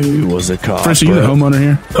 I knew he was a cop. Fritz, are you the homeowner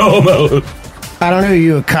here? Homo. I don't know,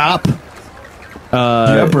 you a cop?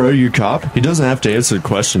 Yeah, bro, you a cop? He doesn't have to answer the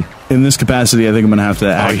question. In this capacity, I think I'm going to have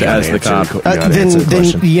to act as the cop.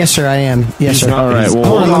 Then yes, sir, I am. Yes, sir. All right, well,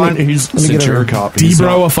 Hold on, let me Since get you're over a cop.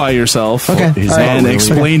 Debroify yourself. Okay. He's all right. And really.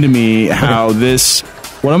 explain to me how this,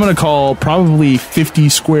 what I'm going to call probably 50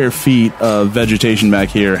 square feet of vegetation back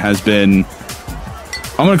here has been,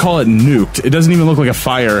 I'm going to call it nuked. It doesn't even look like a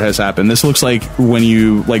fire has happened. This looks like when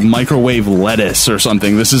you like microwave lettuce or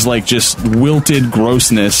something. This is like just wilted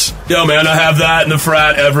grossness. Yo, man, I have that in the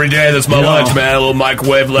frat every day. That's my lunch, man. A little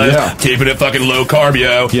microwave lettuce. Yeah. Keeping it fucking low carb,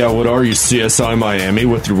 yo. Yeah, what are you, CSI Miami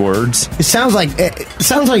with your words? It sounds like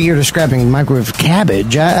you're describing microwave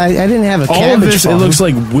cabbage. I didn't have a All cabbage of this, farm. it looks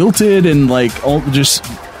like wilted and like all just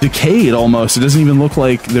decayed almost. It doesn't even look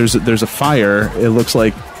like there's a fire. It looks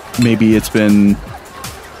like maybe it's been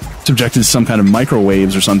subjected to some kind of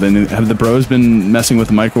microwaves or something. Have the bros been messing with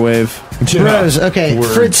the microwave? Bros, okay.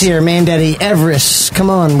 Words. Fritz here, Mandaddy, Everest.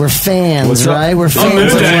 Come on, we're fans, What's up? right? We're I'm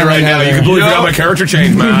fans of Moondaddy one right now. You can another. believe you got my character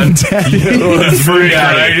change, man. That's free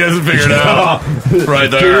out. He doesn't figure it out.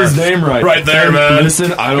 Right there. Get his name right. Right there, Hey, man.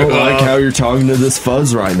 Listen, I don't like how you're talking to this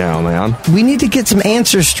fuzz right now, man. We need to get some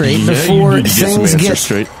answers straight Yeah, before you need to get some things answers get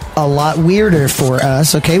straight. a lot weirder for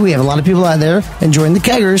us. Okay, we have a lot of people out there enjoying the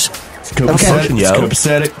keggers. Copacetic. yo.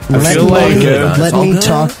 Copacetic. Let me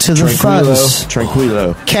talk to the fuzz.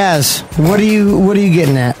 Tranquilo. Kaz, what are you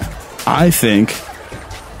getting at? I think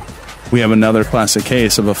we have another classic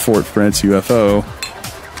case of a Fort Fritz UFO,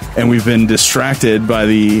 and we've been distracted by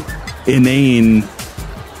the inane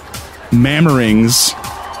mammerings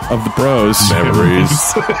of the bros. Memories.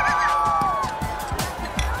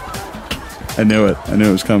 I knew it. I knew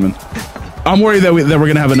it was coming. I'm worried that we're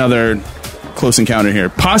going to have another close encounter here,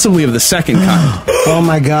 possibly of the second kind. Oh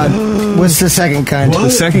my God, what's the second kind? The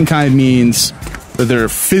second kind means that there are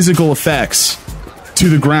physical effects to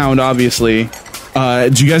the ground, obviously.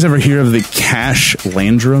 Did you guys ever hear of the Cash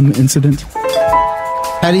Landrum Incident?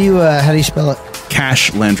 How do you spell it?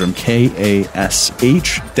 Cash Landrum, Kash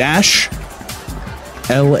dash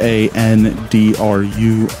Landrum.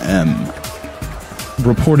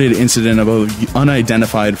 Reported incident of an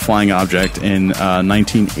unidentified flying object in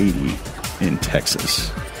 1980 in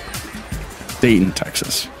Texas. Dayton,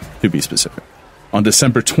 Texas, to be specific. On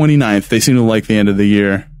December 29th, they seem to like the end of the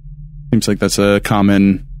year. Seems like that's a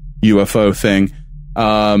common UFO thing.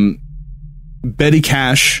 Betty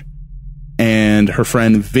Cash and her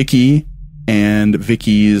friend Vicky and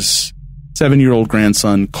Vicky's 7-year-old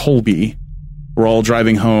grandson Colby were all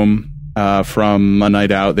driving home from a night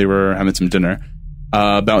out. They were having some dinner.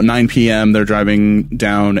 About 9 p.m., they're driving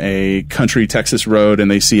down a country Texas road and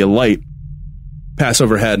they see a light pass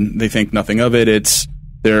overhead. They think nothing of it.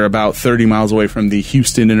 They're about 30 miles away from the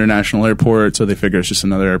Houston International Airport, so they figure it's just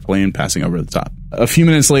another airplane passing over the top. A few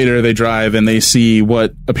minutes later, they drive and they see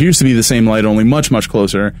what appears to be the same light, only much, much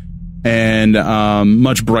closer and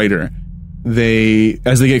much brighter. As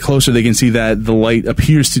they get closer, they can see that the light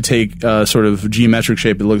appears to take a sort of geometric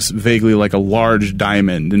shape. It looks vaguely like a large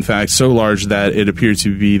diamond. In fact, so large that it appears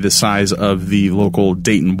to be the size of the local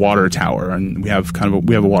Dayton water tower. And we have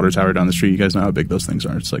a water tower down the street. You guys know how big those things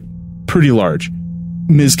are. It's like pretty large.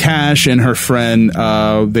 Ms. Cash and her friend,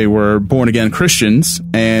 they were born again Christians,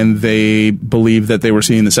 and they believed that they were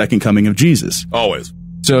seeing the second coming of Jesus. Always.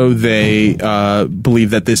 So they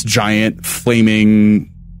believed that this giant flaming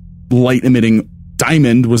light emitting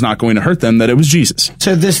diamond was not going to hurt them, that it was Jesus.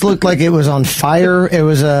 So this looked like it was on fire. It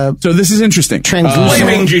was a So this is interesting. translucent.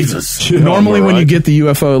 Flaming Jesus. Normally when you get the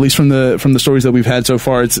UFO, at least from the stories that we've had so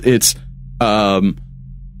far, it's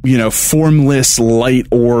formless light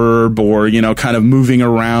orb or, kind of moving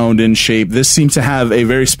around in shape. This seems to have a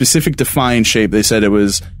very specific defined shape. They said it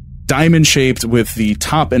was diamond shaped with the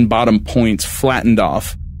top and bottom points flattened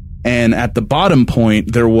off. And at the bottom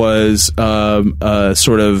point, there was a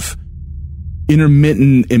sort of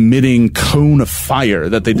intermittent emitting cone of fire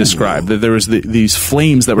that they described. That there was these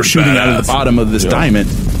flames that were shooting out of the bottom of this diamond.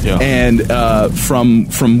 Yeah. And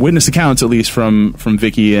from witness accounts, at least from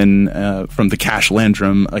Vicky and from the Cash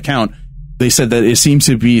Landrum account, they said that it seems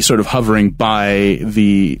to be sort of hovering by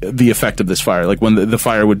the effect of this fire. Like when the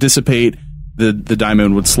fire would dissipate, the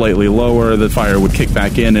diamond would slightly lower, the fire would kick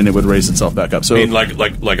back in, and it would raise itself back up. So, I mean,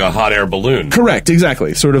 like a hot air balloon. Correct,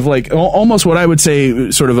 exactly. Sort of like almost what I would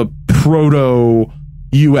say, sort of a proto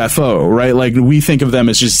UFO, right? Like we think of them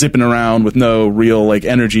as just zipping around with no real like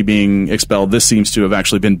energy being expelled. This seems to have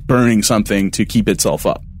actually been burning something to keep itself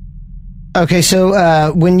up. Okay,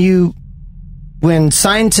 so when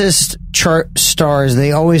scientists chart stars,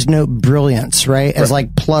 they always note brilliance, right? As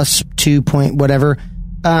like plus 2 point whatever.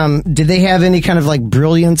 Did they have any kind of like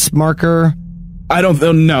brilliance marker? I don't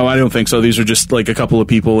think so. These are just like a couple of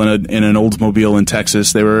people in an Oldsmobile in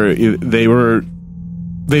Texas. They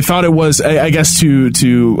thought it was, I guess,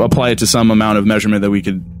 to apply it to some amount of measurement that we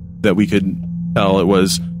could tell, it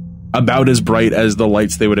was about as bright as the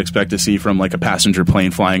lights they would expect to see from like a passenger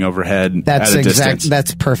plane flying overhead. That's distance.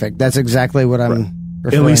 That's perfect. That's exactly what I'm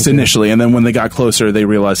at least initially. And then when they got closer, they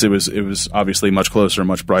realized it was obviously much closer,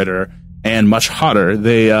 much brighter, and much hotter.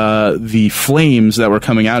 The flames that were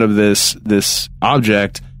coming out of this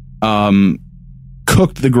object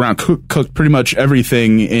cooked the ground, cooked pretty much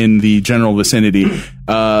everything in the general vicinity.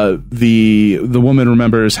 The woman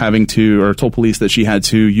remembers having to, or told police that she had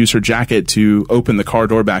to use her jacket to open the car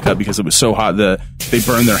door back up because it was so hot that they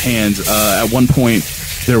burned their hands. At one point,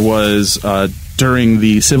 there was during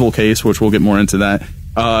the civil case, which we'll get more into that,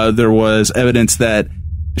 there was evidence that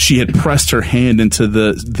she had pressed her hand into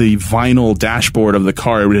the vinyl dashboard of the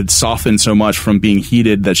car. It had softened so much from being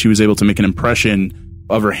heated that she was able to make an impression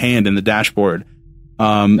of her hand in the dashboard.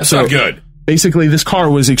 That's not good. Basically, this car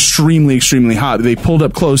was extremely, extremely hot. They pulled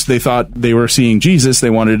up close. They thought they were seeing Jesus. They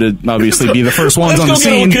wanted to obviously be the first ones on the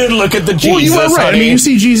scene. Let's go get a good look at the Jesus, well, you are right. Honey. I mean, you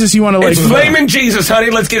see Jesus, you want to like... It's flaming Jesus, honey.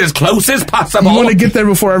 Let's get as close as possible. You want to get there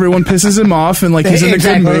before everyone pisses him off and like he's in a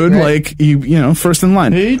good mood. Right. Like, you know, first in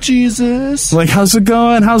line. Hey, Jesus. Like, how's it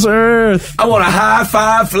going? How's Earth? I want a high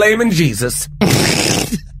five flaming Jesus.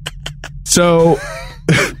 So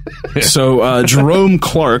Jerome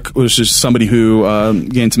Clark was just somebody who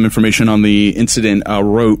gained some information on the incident,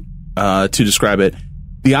 wrote to describe it.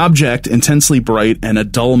 The object, intensely bright and a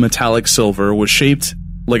dull metallic silver, was shaped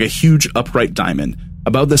like a huge upright diamond,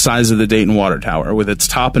 about the size of the Dayton Water Tower, with its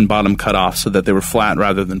top and bottom cut off so that they were flat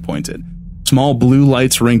rather than pointed. Small blue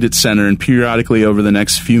lights ringed its center, and periodically over the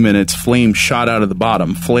next few minutes, flames shot out of the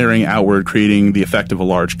bottom, flaring outward, creating the effect of a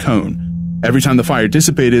large cone. Every time the fire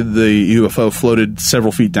dissipated, the UFO floated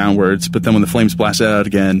several feet downwards, but then when the flames blasted out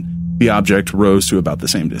again, the object rose to about the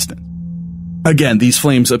same distance. Again, these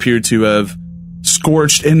flames appeared to have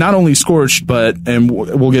scorched, and not only scorched, but, and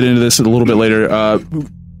we'll get into this a little bit later,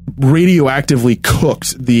 radioactively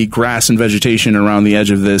cooked the grass and vegetation around the edge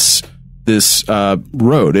of this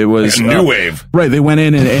road. It was like a new wave. Right. They went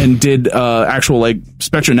in and did actual like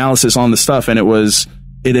spectroanalysis on the stuff, and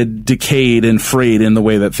it had decayed and frayed in the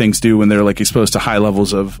way that things do when they're like exposed to high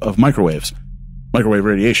levels of microwave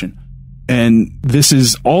radiation. And this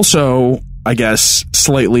is also, I guess,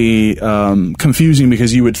 slightly confusing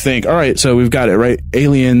because you would think, all right, so we've got it, right?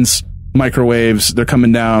 Aliens, microwaves, they're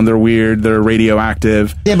coming down, they're weird, they're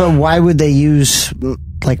radioactive. Yeah, but why would they use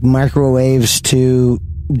like microwaves to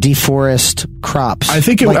deforest crops? I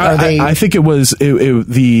think I think it was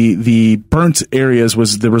the burnt areas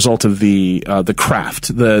was the result of the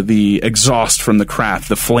craft, the exhaust from the craft,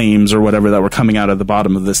 the flames or whatever that were coming out of the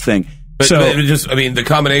bottom of this thing. But the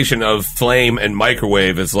combination of flame and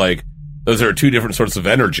microwave is like, those are two different sorts of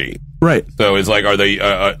energy. Right. So it's like, are they,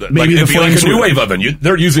 maybe it'd be like a new wave oven.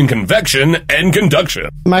 They're using convection and conduction.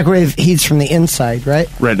 Microwave heats from the inside, right?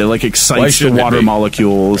 Right. It like excites the water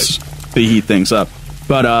molecules. Right. They heat things up.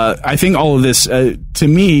 But I think all of this, to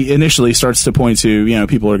me, initially starts to point to, you know,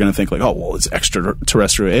 people are going to think like, oh, well, it's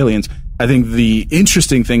extraterrestrial aliens. I think the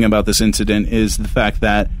interesting thing about this incident is the fact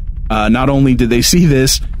that not only did they see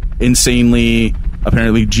this insanely,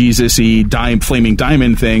 apparently Jesus-y flaming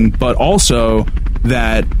diamond thing, but also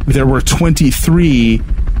that there were 23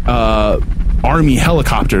 Army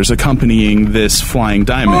helicopters accompanying this flying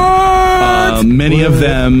diamond. Many of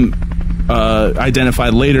them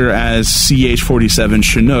identified later as CH-47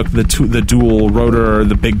 Chinook, the dual rotor,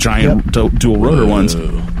 the big giant dual rotor ones.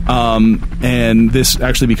 And this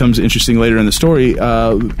actually becomes interesting later in the story.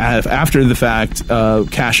 After the fact, the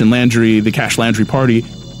Cash Landry party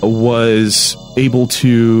was able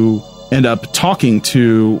to end up talking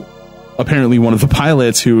to apparently one of the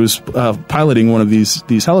pilots who was piloting one of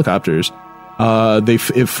these helicopters.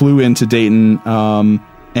 It flew into Dayton,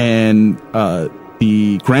 and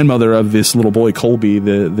the grandmother of this little boy, Colby,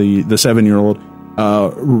 the 7-year-old,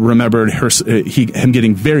 remembered him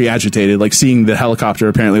getting very agitated, like seeing the helicopter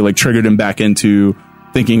apparently like triggered him back into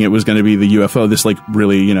thinking it was going to be the UFO. This like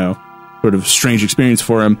really, sort of strange experience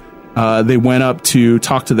for him. They went up to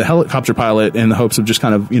talk to the helicopter pilot in the hopes of just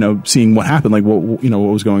kind of, seeing what happened, like what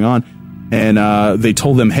was going on. And they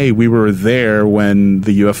told them, hey, we were there when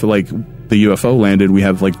the UFO landed. We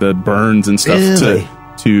have like the burns and stuff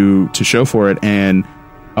to show for it. And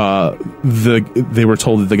they were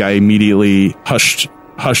told that the guy immediately hushed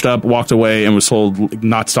up, walked away, and was told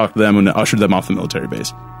not to talk to them, and ushered them off the military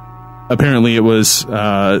base. Apparently, it was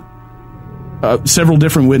several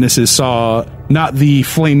different witnesses saw not the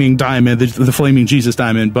flaming diamond, the flaming Jesus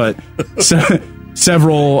diamond, but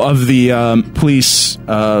several of the police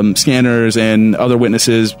scanners and other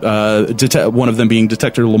witnesses. One of them being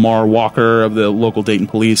Detective Lamar Walker of the local Dayton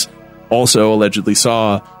police, also allegedly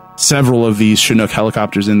saw several of these Chinook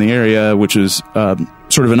helicopters in the area, which is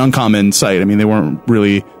sort of an uncommon sight. I mean, they weren't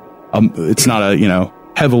really. It's not a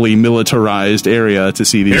heavily militarized area to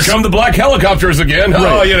see these. Here come the black helicopters again.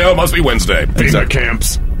 Right. Oh, it must be Wednesday. These are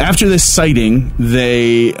camps. After this sighting,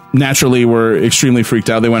 they naturally were extremely freaked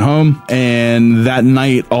out. They went home, and that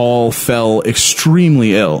night all fell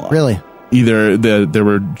extremely ill. Really? Either there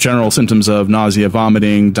were general symptoms of nausea,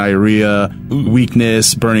 vomiting, diarrhea,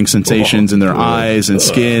 weakness, burning sensations in their eyes and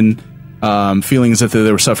skin, feelings that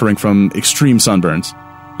they were suffering from extreme sunburns.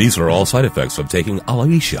 These are all side effects of taking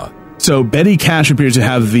Aloysia. So Betty Cash appears to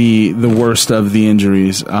have the worst of the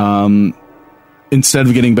injuries. Instead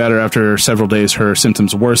of getting better after several days, her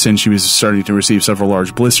symptoms worsened. She was starting to receive several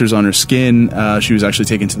large blisters on her skin. She was actually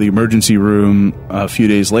taken to the emergency room a few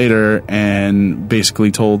days later and basically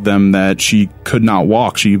told them that she could not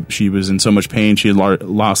walk. She was in so much pain. She had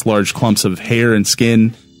lost large clumps of hair and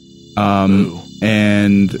skin.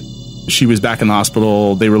 And she was back in the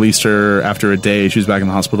hospital. They released her after a day. She was back in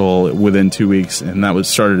the hospital within 2 weeks, and that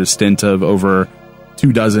started a stint of over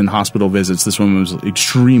 24 hospital visits. This woman was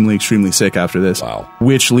extremely, extremely sick after this. Wow.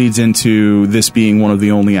 Which leads into this being one of the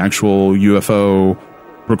only actual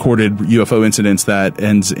recorded UFO incidents that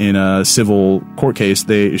ends in a civil court case.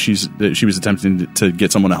 She was attempting to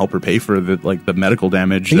get someone to help her pay for the medical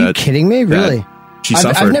damage. Are you kidding me? Really? She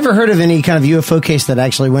suffered. I've never heard of any kind of UFO case that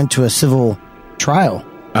actually went to a civil trial.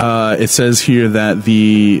 It says here that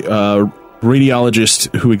the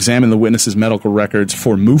radiologist who examined the witness's medical records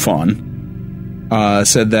for MUFON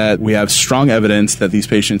said that we have strong evidence that these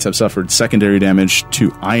patients have suffered secondary damage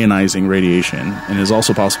to ionizing radiation, and it is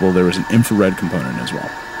also possible there was an infrared component as well.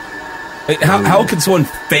 How can someone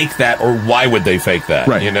fake that, or why would they fake that?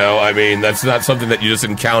 Right. I mean, that's not something that you just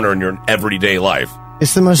encounter in your everyday life.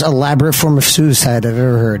 It's the most elaborate form of suicide I've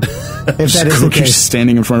ever heard. If that is the case.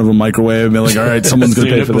 Standing in front of a microwave and being like, all right, someone's going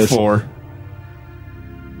to pay for this.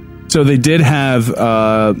 So they did have,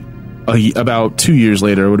 about 2 years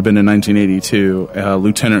later, it would have been in 1982,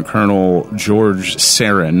 Lieutenant Colonel George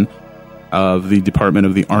Sarin of the Department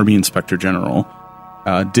of the Army Inspector General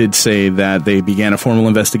did say that they began a formal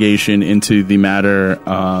investigation into the matter,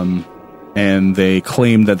 and they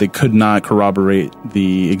claimed that they could not corroborate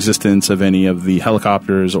the existence of any of the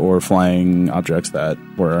helicopters or flying objects that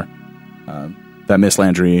were that Miss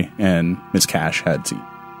Landry and Miss Cash had seen.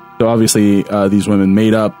 So obviously, these women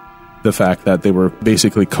made up the fact that they were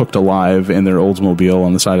basically cooked alive in their Oldsmobile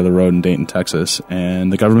on the side of the road in Dayton, Texas,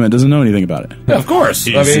 and the government doesn't know anything about it. Yeah, of course.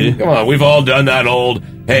 I mean, come on, we've all done that old,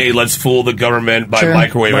 hey, let's fool the government by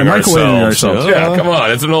microwaving ourselves. Yeah, come on.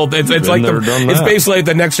 It's an old, it's like it's basically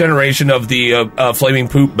the next generation of the flaming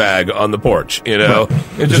poop bag on the porch,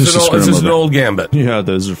 It's just an old gambit. Yeah,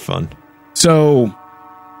 those are fun. So,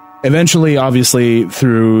 eventually, obviously,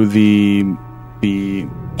 through the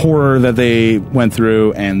horror that they went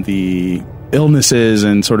through and the illnesses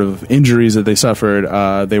and sort of injuries that they suffered,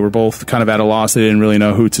 they were both kind of at a loss. They didn't really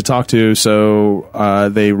know who to talk to, so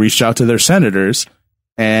they reached out to their senators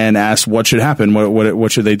and asked what should happen,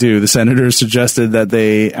 what should they do. The senators suggested that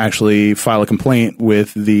they actually file a complaint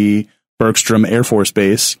with the Bergstrom Air Force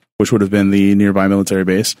Base, which would have been the nearby military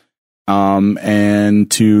base, and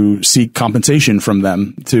to seek compensation from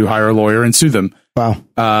them, to hire a lawyer and sue them. Wow.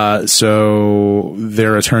 So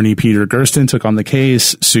their attorney, Peter Gersten, took on the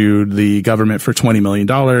case, sued the government for $20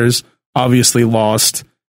 million, obviously lost.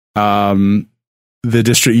 The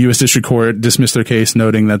U.S. District Court dismissed their case,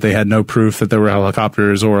 noting that they had no proof that there were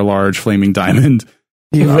helicopters or a large flaming diamond.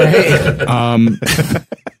 Right.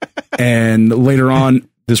 And later on,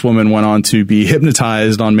 this woman went on to be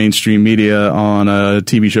hypnotized on mainstream media on a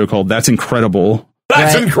TV show called That's Incredible.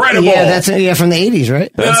 That's right? incredible. Yeah, from the 80s,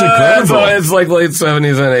 right? That's incredible. It's like late 70s and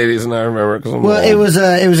 80s, and I remember it. Well, it was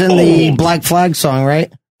in the Black Flag song,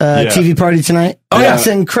 right? TV Party Tonight. Oh, yeah. That's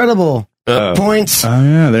incredible. Points. Oh,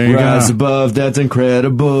 yeah, there you Rise go. above, that's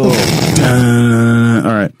incredible. All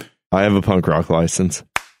right. I have a punk rock license.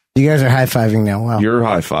 You guys are high-fiving now. Wow. You're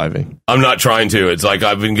high-fiving. I'm not trying to. It's like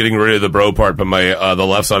I've been getting rid of the bro part, but my the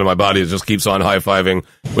left side of my body just keeps on high-fiving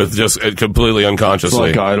with just completely It's unconsciously.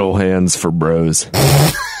 like idle hands for bros.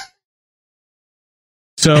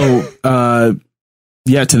 So, to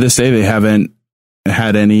this day, they haven't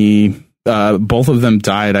had any. Both of them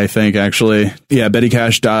died, I think, actually. Yeah, Betty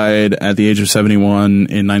Cash died at the age of 71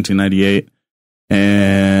 in 1998.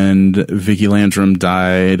 And Vicky Landrum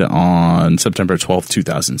died on September 12th,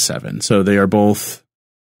 2007. So they are both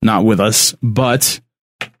not with us, but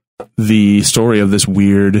the story of this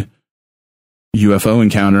weird UFO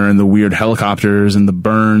encounter and the weird helicopters and the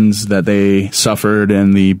burns that they suffered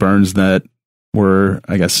and the burns that were,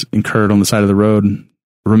 I guess, incurred on the side of the road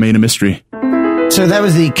remain a mystery. So that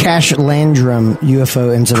was the Cash Landrum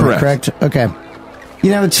UFO incident, correct? Okay.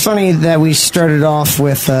 You know, it's funny that we started off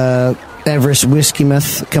with Everest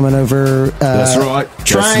Whiskeymouth coming over. That's right.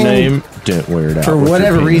 Trying name. Don't wear it out for with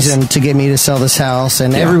whatever your penis. reason to get me to sell this house,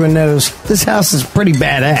 and everyone knows this house is pretty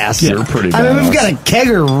badass. You're pretty badass. I mean, we've got a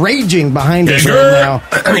Kegger raging behind us right now.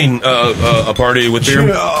 I mean, a party with beer.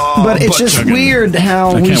 But it's just weird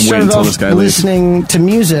how we can't wait started until off this guy leaves. listening to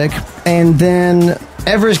music, and then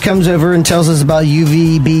Everest comes over and tells us about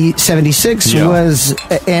UVB 76 was,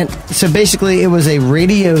 and so basically it was a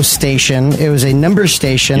radio station. It was a number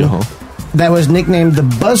station that was nicknamed the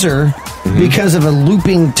Buzzer because of a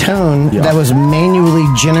looping tone that was manually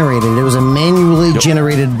generated. It was a manually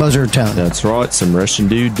generated buzzer tone. That's right. Some Russian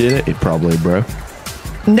dude did it. It probably, bro.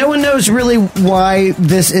 No one knows really why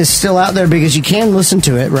this is still out there because you can listen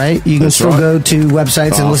to it, right? You can still go to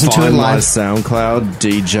websites and listen to it Find my live. SoundCloud,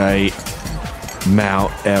 DJ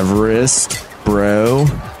Mount Everest, bro,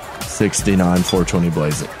 69 420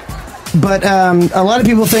 Blaze It. But a lot of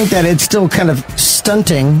people think that it's still kind of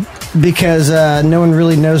stunting because no one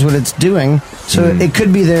really knows what it's doing. So it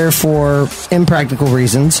could be there for impractical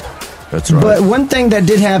reasons. That's right. But one thing that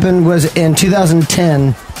did happen was in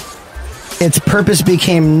 2010, its purpose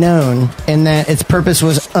became known and that its purpose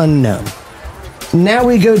was unknown. Now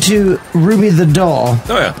we go to Ruby the Doll,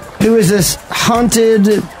 who is this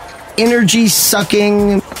haunted,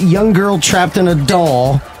 energy-sucking young girl trapped in a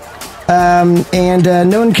doll. And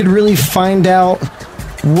no one could really find out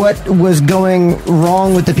what was going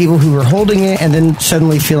wrong with the people who were holding it, and then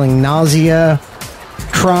suddenly feeling nausea,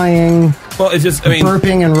 crying,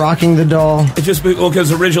 burping and rocking the doll. It just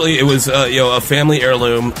because originally it was a family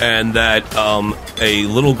heirloom, and that a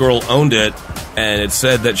little girl owned it, and it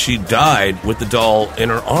said that she died with the doll in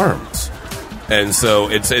her arms. And so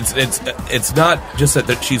it's not just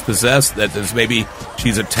that she's possessed; that maybe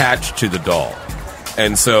she's attached to the doll.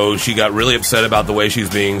 And so she got really upset about the way she's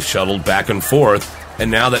being shuttled back and forth. And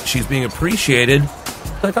now that she's being appreciated,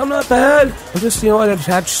 like, I'm not bad. I'm just, an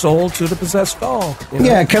attached soul to the possessed doll.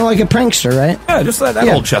 Yeah, kind of like a prankster, right? Yeah, just that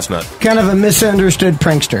old chestnut. Kind of a misunderstood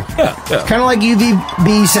prankster. Yeah. Kind of like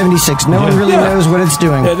UVB 76. No one really knows what it's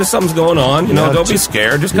doing. Yeah, just something's going on. Don't be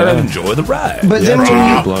scared. Just kind of enjoy the ride. But then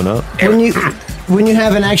when you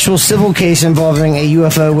have an actual civil case involving a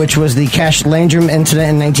UFO, which was the Cash Landrum incident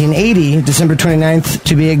in 1980, December 29th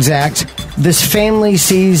to be exact, this family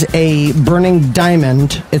sees a burning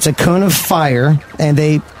diamond. It's a cone of fire, and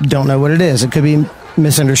they don't know what it is. It could be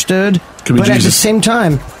misunderstood. But at the same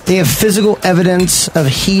time, they have physical evidence of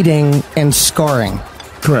heating and scarring.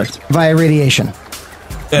 Correct. Via radiation.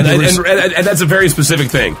 And that's a very specific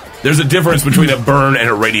thing. There's a difference between a burn and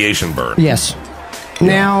a radiation burn. Yes.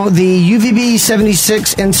 Now, the UVB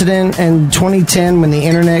 76 incident in 2010, when the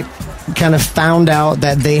internet kind of found out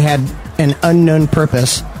that they had an unknown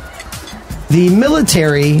purpose, the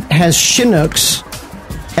military has Chinooks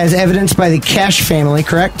as evidenced by the Cash family,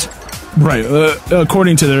 correct? Right,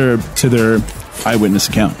 according to their eyewitness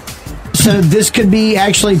account. So this could be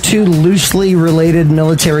actually two loosely related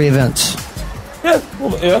military events. Yeah,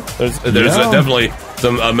 there's definitely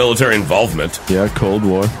some military involvement. Yeah, Cold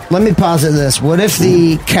War. Let me posit this. What if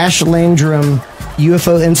the Cash Landrum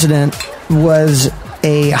UFO incident was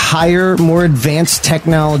a higher, more advanced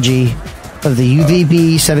technology of the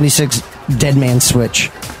UVB 76 dead man switch?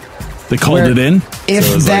 They called it in? If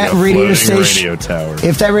So that like radio station radio tower.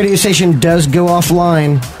 If that radio station does go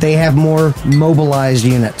offline, they have more mobilized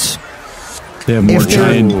units. They have more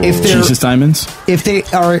giant Jesus diamonds? If they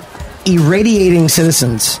are irradiating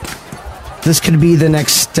citizens, this could be the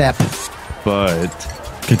next step. But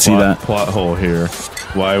could see that plot hole here.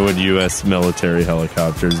 Why would U.S. military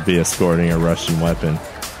helicopters be escorting a Russian weapon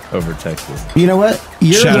over Texas? You know what?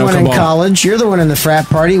 You're Shadow the one Cabal. in college. You're the one in the frat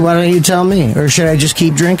party. Why don't you tell me? Or should I just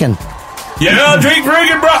keep drinking? Yeah, drink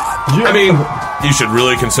friggin' bro. I mean, you should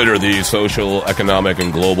really consider the social, economic,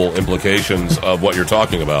 and global implications of what you're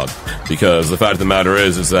talking about. Because the fact of the matter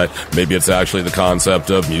is that maybe it's actually the concept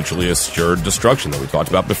of mutually assured destruction that we talked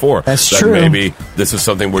about before. That's that true. Maybe this is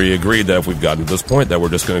something where you agreed that if we've gotten to this point that we're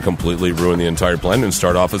just going to completely ruin the entire planet and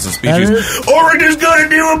start off as a species. Or we're just going to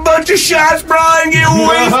do a bunch of shots, bro, and get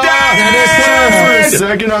wasted. For a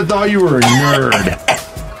second, I thought you were a nerd.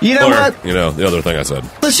 You know what? You know, the other thing I said.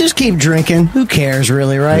 Let's just keep drinking. Who cares,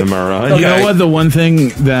 really, right? Am I right? Okay. You know what? The one thing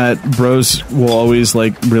that bros will always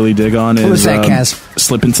like really dig on is What's that, Kaz?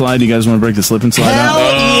 slip and slide. You guys want to break the slip and slide Hell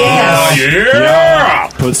out? yes! Yeah!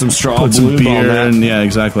 Put some straw Put some lube on beer that. and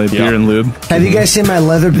exactly beer and lube. Have you guys seen my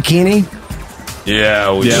leather bikini?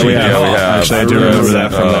 Yeah, we Yeah, we have. Actually, I do remember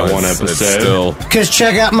that from that one it's episode. still, Because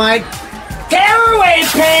check out my tearaway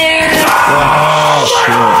pants!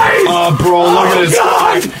 Oh, bro, look at his.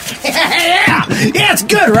 Yeah, it's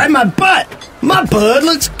good, right? My butt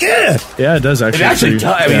looks good. Yeah, it does actually. It actually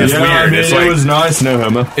does. I mean, it's Yeah, weird. I mean, It's it like was nice, no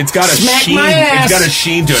homo. it's got a Smack sheen. my ass. It's got a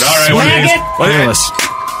sheen to it. All right, Smack what it is?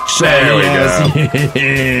 There we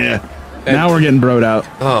go. Now we're getting broed out.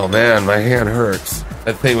 Oh man, my hand hurts.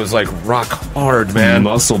 That thing was like rock hard, man.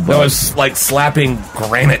 Muscle That butt. was like slapping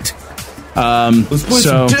granite. Let's play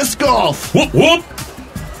So- some disc golf. Whoop whoop.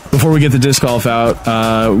 Before we get the disc golf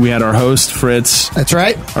out, we had our host Fritz, That's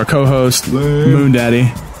right. our co-host Moondaddy.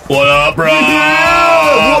 What up, bro?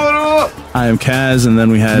 I am Kaz, and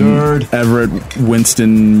then we had Nerd. Everett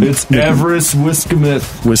Winston. It's Everest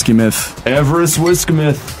Whiskeymouth. Whiskeymouth. Everest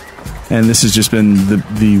Whiskeymouth. And this has just been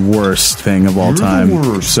the worst thing of all You're the time.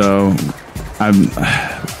 worst. So,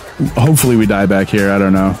 hopefully we die back here. I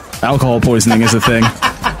don't know. Alcohol poisoning is a thing.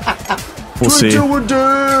 We'll see. We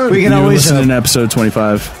can You always listen in episode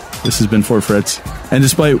 25. This has been Fort Fritz. And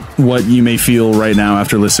despite what you may feel right now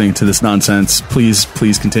after listening to this nonsense, please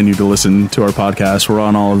continue to listen to our podcast. We're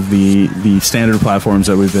on all of the standard platforms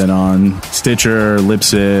that we've been on: Stitcher,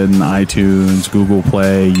 Libsyn, iTunes, Google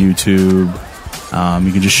Play, YouTube.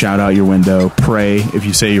 You can just shout out your window. Pray. If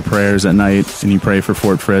you say your prayers at night and you pray for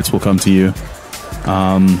Fort Fritz, we'll come to you.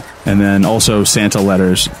 And then also Santa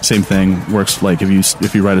letters. Same thing. Works like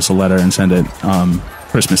if you write us a letter and send it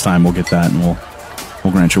Christmas time, we'll get that and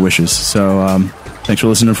we'll grant your wishes. So thanks for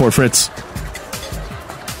listening to Fort Fritz.